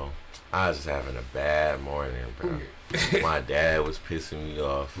 So, I was just having a bad morning, bro. My dad was pissing me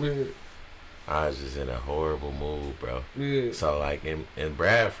off. Yeah. I was just in a horrible mood, bro. Yeah. So, like, in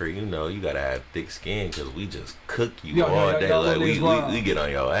Bradford, you know, you gotta have thick skin because we just cook you all day. Like, we get on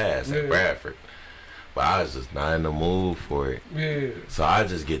your ass at Bradford. But I was just not in the mood for it. Yeah. So I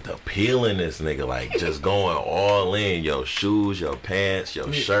just get to peeling this nigga, like just going all in. Your shoes, your pants,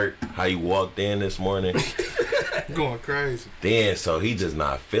 your shirt. How you walked in this morning. Going crazy. Then, so he just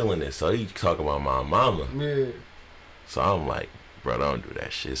not feeling it. So he talking about my mama. Yeah. So I'm like, bro, don't do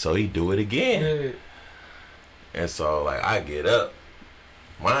that shit. So he do it again. Yeah. And so, like, I get up.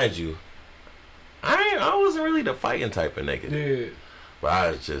 Mind you, I wasn't really the fighting type of nigga. Yeah. But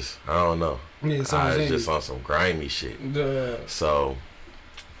I was just, I don't know. Yeah, I was just on some grimy shit. So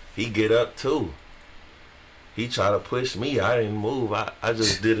he get up too. He tried to push me. I didn't move. I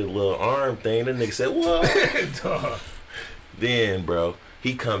just did a little arm thing. The nigga said, what? Then, bro,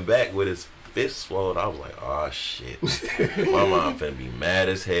 he come back with his fist swollen. I was like, oh, shit. My mom finna be mad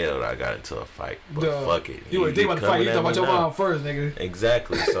as hell that I got into a fight. But fuck it. You wouldn't think about the fight. You thought about your mom first, nigga.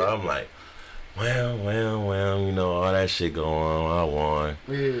 Exactly. So I'm like, well, you know, all that shit going on. I won.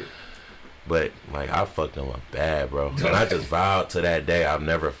 Yeah. But, like, I fucked him up bad, bro. And I just vowed to that day I'm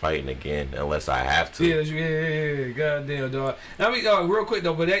never fighting again unless I have to. Yeah. Goddamn, dog. I mean, real quick,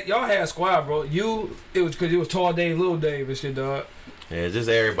 though, but y'all had a squad, bro. It was because it was Tall Dave, Little Dave and shit, dog. Yeah, just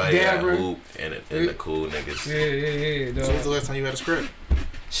everybody got hoop and the cool niggas. Yeah, dog. So when's the last time you had a script?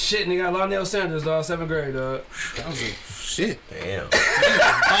 Shit, nigga, Lionel Sanders, dog, 7th grade, dog. That was a shit. Damn.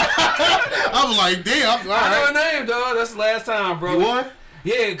 I was like, damn. I know her name, dog. That's the last time, bro. You won?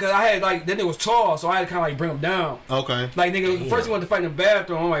 Yeah, because I had, like, that nigga was tall, so I had to kind of, like, bring him down. Okay. Like, nigga, first he wanted to fight in the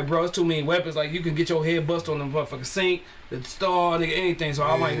bathroom. I'm like, bro, it's too many weapons. Like, you can get your head bust on the motherfucking sink, the stall, nigga, anything. So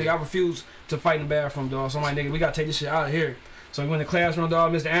I'm like, nigga, I refuse to fight in the bathroom, dog. So I'm like, nigga, we got to take this shit out of here. So we went in the classroom,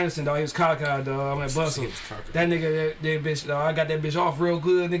 dog. Mr. Anderson, dog, he was cockeyed, dog. I'm like, bust him. That nigga, that bitch, dog, I got that bitch off real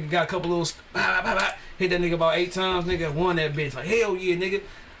good. Nigga got a couple little, hit that nigga about 8 times. Nigga won that bitch. Like, hell yeah, nigga.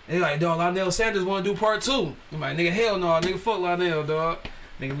 And they like, dog, Lionel Sanders want to do part 2. I'm like, nigga, hell no, nigga, fuck Lionel, dog.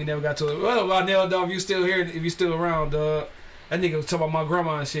 Nigga, we never got to it. Well, Lionel, dog, if you still here, if you still around, dog. That nigga was talking about my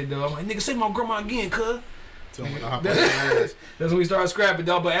grandma and shit, dog. I'm like, nigga, say my grandma again, cuz. That's when we started scrapping,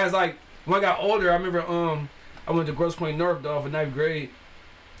 dog. But as, like, when I got older, I remember, I went to Grosse Pointe North, dog, for 9th grade.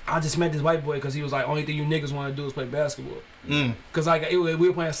 I just met this white boy because he was like, only thing you niggas want to do is play basketball. Because like we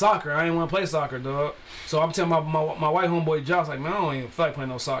were playing soccer. I didn't want to play soccer, dog. So I'm telling my white homeboy Josh, like, man, I don't even feel like playing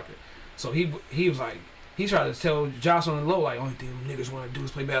no soccer. So he was like, he tried to tell Josh on the low, like, only thing niggas want to do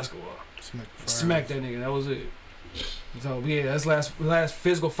is play basketball. Smack that nigga. That was it. So yeah, that's last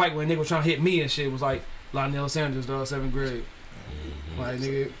physical fight when a nigga was trying to hit me and shit was like Lionel Sanders, dog, 7th grade. Like,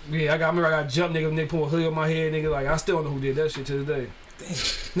 nigga, yeah, I remember I got jumped, nigga put a hoodie on my head, nigga. Like, I still don't know who did that shit to this day. Damn.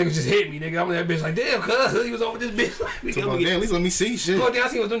 Nigga just hit me, nigga. I'm in that bitch like, damn, cuz, he was over this bitch. Like, damn, at least let me see shit. Well, then I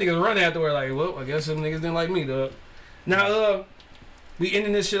seen what them niggas run afterward, like, well, I guess some niggas didn't like me, dog. Now, we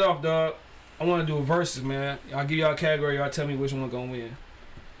ending this shit off, dog. I want to do a versus, man. I'll give y'all a category. Y'all tell me which one gonna win.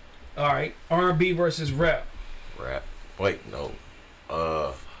 All right, R&B versus rap. Rap. Wait, no.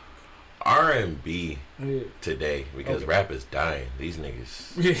 R&B today because rap is dying. These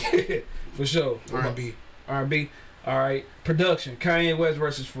niggas. Yeah, for sure. R&B. R&B. All right. Production. Kanye West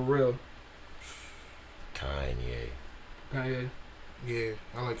versus Pharrell. Kanye. Yeah,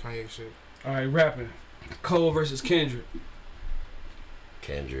 I like Kanye shit. All right. Rapping. Cole versus Kendrick.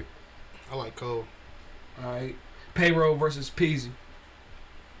 Kendrick. I like Cole. All right. Payroll versus Peasy.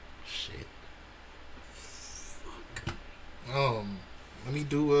 Shit. Let me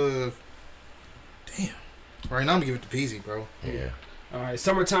do damn. Right now I'm gonna give it to Peasy, bro. Yeah. All right.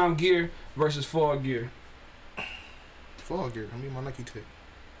 Summertime gear versus fall gear. Fall gear. I mean my Nike tip.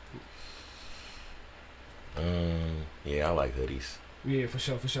 Yeah, I like hoodies. Yeah, for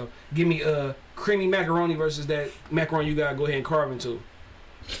sure, for sure. Give me creamy macaroni versus that macaroni you gotta go ahead and carve into.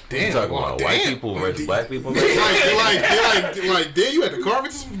 Damn, you talking about white people versus black people? like, damn, you had to carve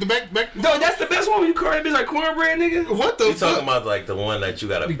it the back. No, that's the best one when you carve it. It's like cornbread, nigga. What the you fuck? talking about like the one that you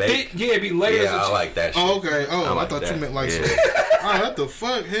gotta bake? Yeah, be layers. Yeah, I like that shit. Oh, okay. Oh, I thought that. you meant like some. Oh, what the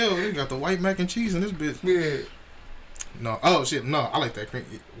fuck? Hell, you got the white mac and cheese in this bitch. Yeah. No. Oh shit. No, I like that cream.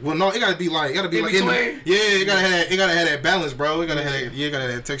 Well, no, it gotta be like in in between? it gotta have that balance, bro. It gotta have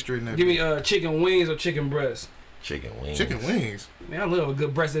that texture in there. Give me chicken wings or chicken breast. Chicken wings. Chicken wings. Man, I love a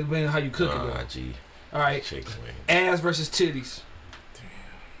good breast. Depending on how you cook it. Though. Gee. All right. Chicken wings. Ass versus titties. Damn.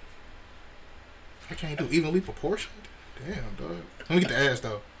 I can't do evenly proportioned. Damn, dog. Let me get the ass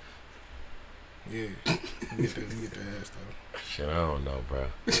though. Yeah. Let me get the ass though. Shit, I don't know, bro.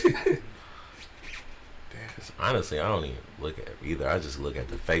 Cause honestly, I don't even look at either. I just look at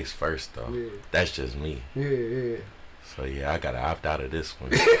the face first, though. Yeah. That's just me. Yeah. So yeah, I gotta opt out of this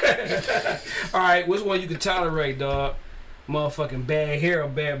one. All right, which one you can tolerate, dog? Motherfucking bad hair or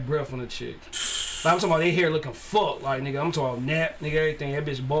bad breath on a chick? Like, I'm talking about their hair looking fucked, like nigga. I'm talking about nap, nigga, everything. That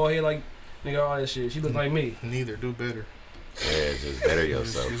bitch bald head, like nigga, all that shit. She look like me. Neither. Do better. Yeah, just better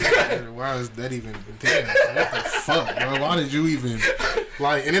yourself. Why is that even? Damn, what the fuck, bro? Why did you even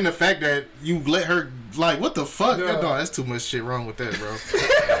like? And then the fact that you let her like, what the fuck? No. No, that's too much shit wrong with that, bro.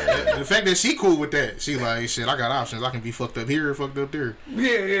 The fact that she cool with that, she like, shit. I got options. I can be fucked up here, fucked up there.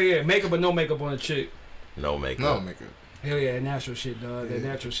 Yeah. Makeup or no makeup on a chick? No makeup. No makeup. Hell yeah, natural shit, dog. That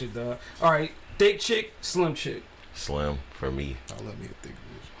natural shit, dog. All right, thick chick, slim chick. Slim for me. I love me a thick bitch.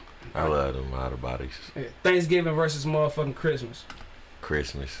 I love them outer bodies. Yeah. Thanksgiving versus motherfucking Christmas.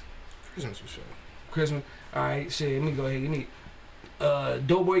 Christmas for sure. Christmas. All right, shit. Let me go ahead. Give me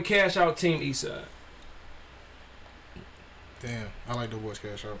Doughboy Cash Out, Team Eastside. Damn, I like Doughboy's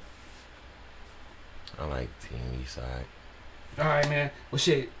Cash Out. I like Team Eastside. All right, man. Well,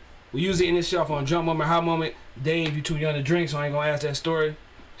 shit. We usually end this shit off on Drunk Moment, Hot Moment. Dave, you too young to drink, so I ain't gonna ask that story.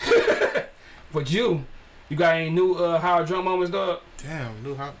 But you got any new how drunk moments, dog? Damn,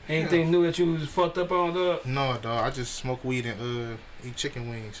 new how? Anything new that you was fucked up on, dog? No, dog. I just smoke weed and eat chicken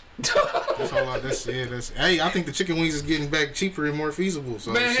wings. That's all. That's. Hey, I think the chicken wings is getting back cheaper and more feasible.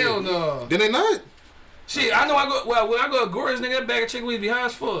 So man, shit. hell no. Did they not? Shit, I know. When I go to Gordon's, nigga, that bag of chicken wings be high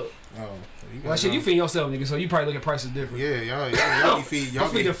as fuck. Oh. Well, shit, you feed yourself, nigga, so you probably look at prices different. Yeah, y'all be feed. Y'all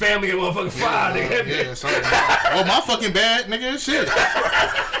feed the family and motherfucking five, nigga. Yeah, so, oh, my fucking bad, nigga. Shit.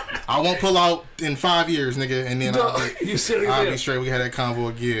 I won't pull out in 5 years, nigga, and then I'll be straight. We had that convo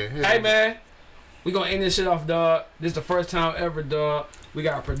again. Yeah. Hey, man, we gonna end this shit off, dog. This is the first time ever, dog. We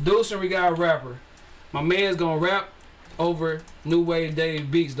got a producer, we got a rapper. My man's gonna rap over New Wave Dave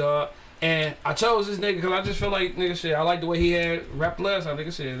beats, dog. And I chose this nigga because I just feel like, nigga, shit, I like the way he had rapped last time,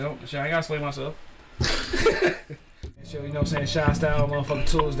 nigga, shit. I ain't gotta explain myself. Shit, you know what I'm saying? Shot style, motherfucking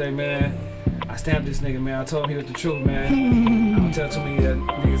Tuesday, man. I stamped this nigga, man. I told him he was the truth, man. I don't tell too many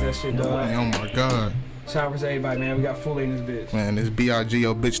niggas that shit, dog. Oh my god. Shout out to everybody, man. We got Fully in this bitch. Man, this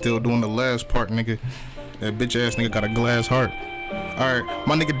B.I.G.O. bitch still doing the last part, nigga. That bitch ass nigga got a glass heart. Alright,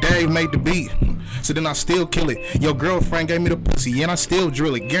 my nigga Dave made the beat, so then I still kill it. Your girlfriend gave me the pussy, and I still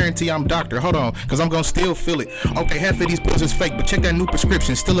drill it. Guarantee I'm doctor, hold on, cause I'm gon' still feel it. Okay, half of these pills is fake, but check that new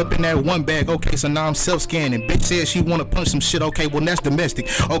prescription. Still up in that one bag, okay, so now I'm self-scanning. Bitch said she wanna punch some shit, okay, well that's domestic.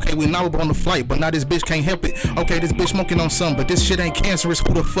 Okay, we now on the flight, but now this bitch can't help it. Okay, this bitch smoking on some, but this shit ain't cancerous.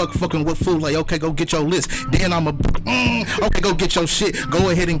 Who the fuck fucking with food? Like, okay, go get your list. Then okay, go get your shit. Go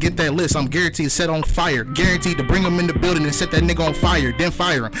ahead and get that list. I'm guaranteed to set on fire. Guaranteed to bring them in the building and set that nigga on fire, then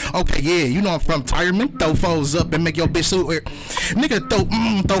fire him. Okay, yeah, you know I'm from retirement. Throw foes up and make your bitch suit weird. Nigga,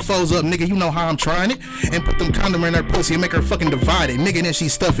 throw foes up, nigga. You know how I'm trying it. And put them condom in her pussy and make her fucking divide it. Nigga, then she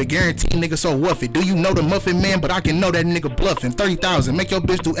stuff it. Guarantee nigga so wuff it. Do you know the muffin man? But I can know that nigga bluffing. 30,000. Make your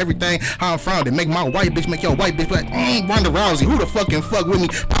bitch do everything how I'm frowned it. Make my white bitch make your white bitch like, Ronda Rousey. Who the fucking fuck with me?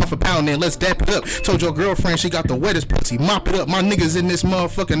 Pound for pound then. Let's dap it up. Told your girlfriend she got the wettest pussy. Mop it up. My niggas in this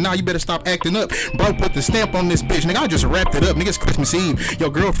motherfucker. Now you better stop acting up. Bro, put the stamp on this bitch. Nigga, I just wrapped it up. Nigga, it's Christmas Eve. Your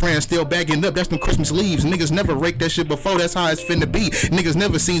girlfriend still bagging up. That's them Christmas leaves. Niggas never raked that shit before. That's how it's finna be. Niggas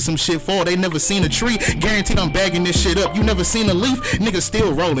never seen some shit fall. They never seen a tree. Guaranteed I'm bagging this shit up. You never seen a leaf. Niggas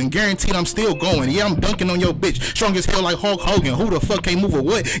still rolling. Guaranteed I'm still going. Yeah, I'm dunking on your bitch. Strong as hell like Hulk Hogan. Who the fuck can't move a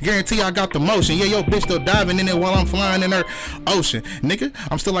what? Guarantee I got the motion. Yeah, your bitch still diving in it while I'm flying in her ocean. Nigga,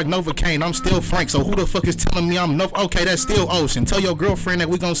 I'm still like Novocaine. I'm still Frank. So who the fuck is telling me I'm okay, that's still ocean. Tell your girlfriend that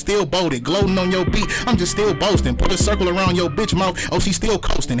we gon' still boat it. Gloating on your beat. I'm just still boasting. Put a circle around your bitch mouth. Oh, she still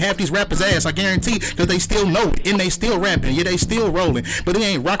coasting. Half these rappers ass, I guarantee, cause they still know it. And they still rapping. Yeah, they still rolling. But they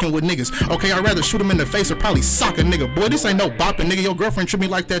ain't rocking with niggas. Okay, I'd rather shoot them in the face or probably sock a nigga. Boy, this ain't no bopping, nigga. Your girlfriend treat me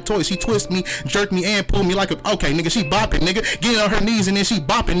like that toy. She twist me, jerk me, and pull me like a, okay, nigga, she bopping, nigga. Getting on her knees and then she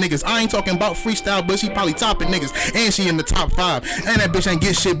bopping niggas. I ain't talking about freestyle, but she probably topping niggas. And she in the top 5. And that bitch ain't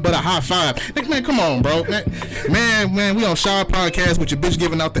get shit but a high five. Nigga, man, come on, bro. Man, we on Shy Podcast with your bitch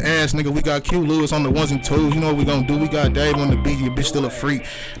giving out the ass, nigga. We got Q Lewis on the ones and twos. You know what we gonna do? We got Dave on the beat. Your bitch still a freak.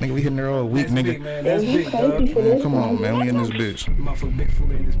 Nigga, we hitting her all week, nigga. Big, man. That's big, dog. Man, come on, man. We in this bitch. Motherfucker big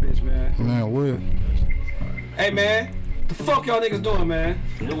fool in this bitch, man. Man, what? Hey, man. The fuck y'all niggas doing, man?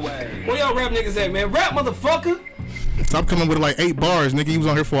 No way. Where y'all rap niggas at, man? Rap, motherfucker. Stop coming with like 8 bars, nigga. You was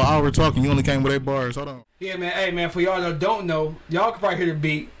on here for an hour talking. You only came with 8 bars. Hold on. Yeah, man. Hey, man. For y'all that don't know, y'all can probably hear the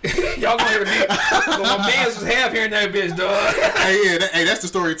beat. Y'all gonna hear the beat. But my mans was half hearing that bitch, dog. Hey, that's the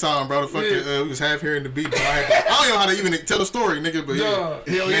story time, bro. The fucking we was half hearing the beat. But I don't know how to even tell a story, nigga. But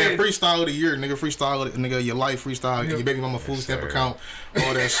man, freestyle of the year, nigga. Freestyle, nigga. Your life freestyle. Your baby mama food stamp account.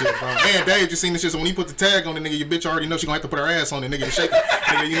 All that shit, bro. Man, Dave just seen this shit. So when he put the tag on it, nigga, your bitch already know she gonna have to put her ass on it, nigga. To shake it,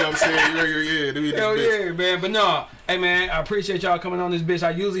 nigga. You know what I'm saying? Yeah, dude. Hell yeah, man. But no, hey, man. I appreciate y'all coming on this bitch. I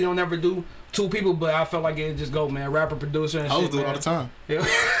usually don't ever do 2 people, but I felt like it just go, man. Rapper, producer, and shit. I was doing all the time. Yeah. All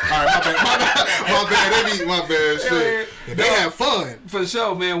right, my bad. My bad. Shit. Yeah, they have fun for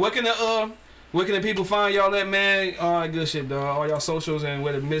sure, man. Where can the people find y'all at, man? All that good shit, dog. All y'all socials and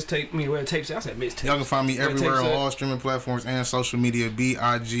where the mixtape, where the tapes. I said mixtape. Y'all can find me everywhere on all streaming platforms and social media.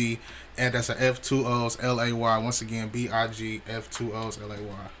 BIG, and that's a F2Os LAY. Once again, BIG F2Os LAY.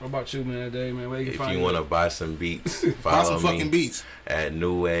 What about you, man? Dave, man, where you can find If you want to buy some beats, follow buy some fucking beats at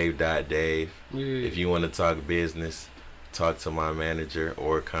newwave.dave. Yeah. If you want to talk business, talk to my manager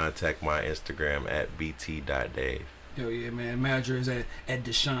or contact my Instagram at bt.dave. Hell yeah, man. Manager is at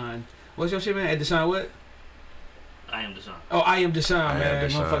Deshaun. What's your shit, man? At Deshaun what? I am Deshaun. Oh, I am Deshaun, man.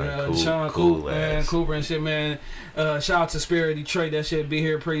 Motherfucking Deshaun Cool, man. Cooper and shit, man. Shout out to Spirit Detroit. That shit be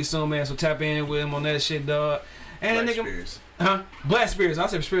here pretty soon, man. So tap in with him on that shit, dog. And Black that nigga, Spirits. Black Spirits. I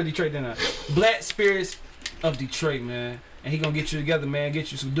said Spirit Detroit, didn't I? Black Spirits of Detroit, man. And he gonna get you together, man.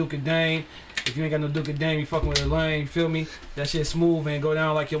 Get you some Duke and Dane. If you ain't got no Duke and Dane, you fucking with a lane. You feel me? That shit smooth and go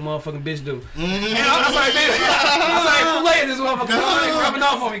down like your motherfucking bitch do. And I'm sorry, man. I'm sorry, filet this motherfucker. I ain't rubbing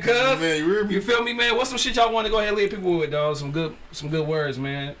off on me, cuz. Man, you feel me, man? What's some shit y'all want to go ahead and leave people with, dog? Some good words,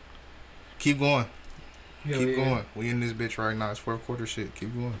 man. Keep going. Keep yeah. going. We in this bitch right now. It's 4th quarter shit.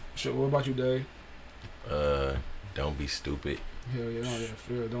 Keep going. Sure. What about you, Dave? Don't be stupid. Hell yeah, no,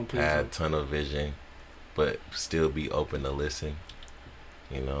 yeah. Don't please. Have tunnel vision, but still be open to listen.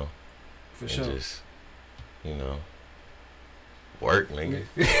 You know. For and sure. Just, you know, work, nigga.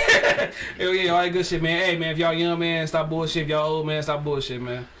 Hell yeah, all that good shit, man. Hey, man, if y'all young, man, stop bullshit. If y'all old, man, stop bullshit,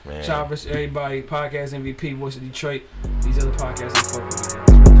 man. Shout out to everybody. Podcast MVP, Voice of Detroit. These other podcasts and fuck with me.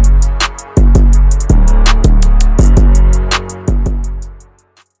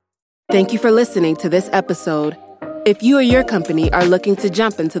 Thank you for listening to this episode. If you or your company are looking to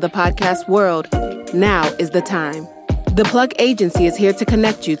jump into the podcast world, now is the time. The Plug Agency is here to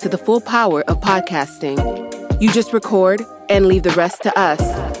connect you to the full power of podcasting. You just record and leave the rest to us.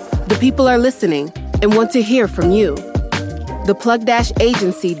 The people are listening and want to hear from you.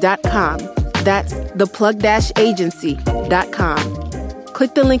 theplug-agency.com. That's theplug-agency.com.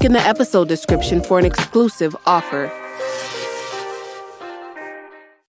 Click the link in the episode description for an exclusive offer.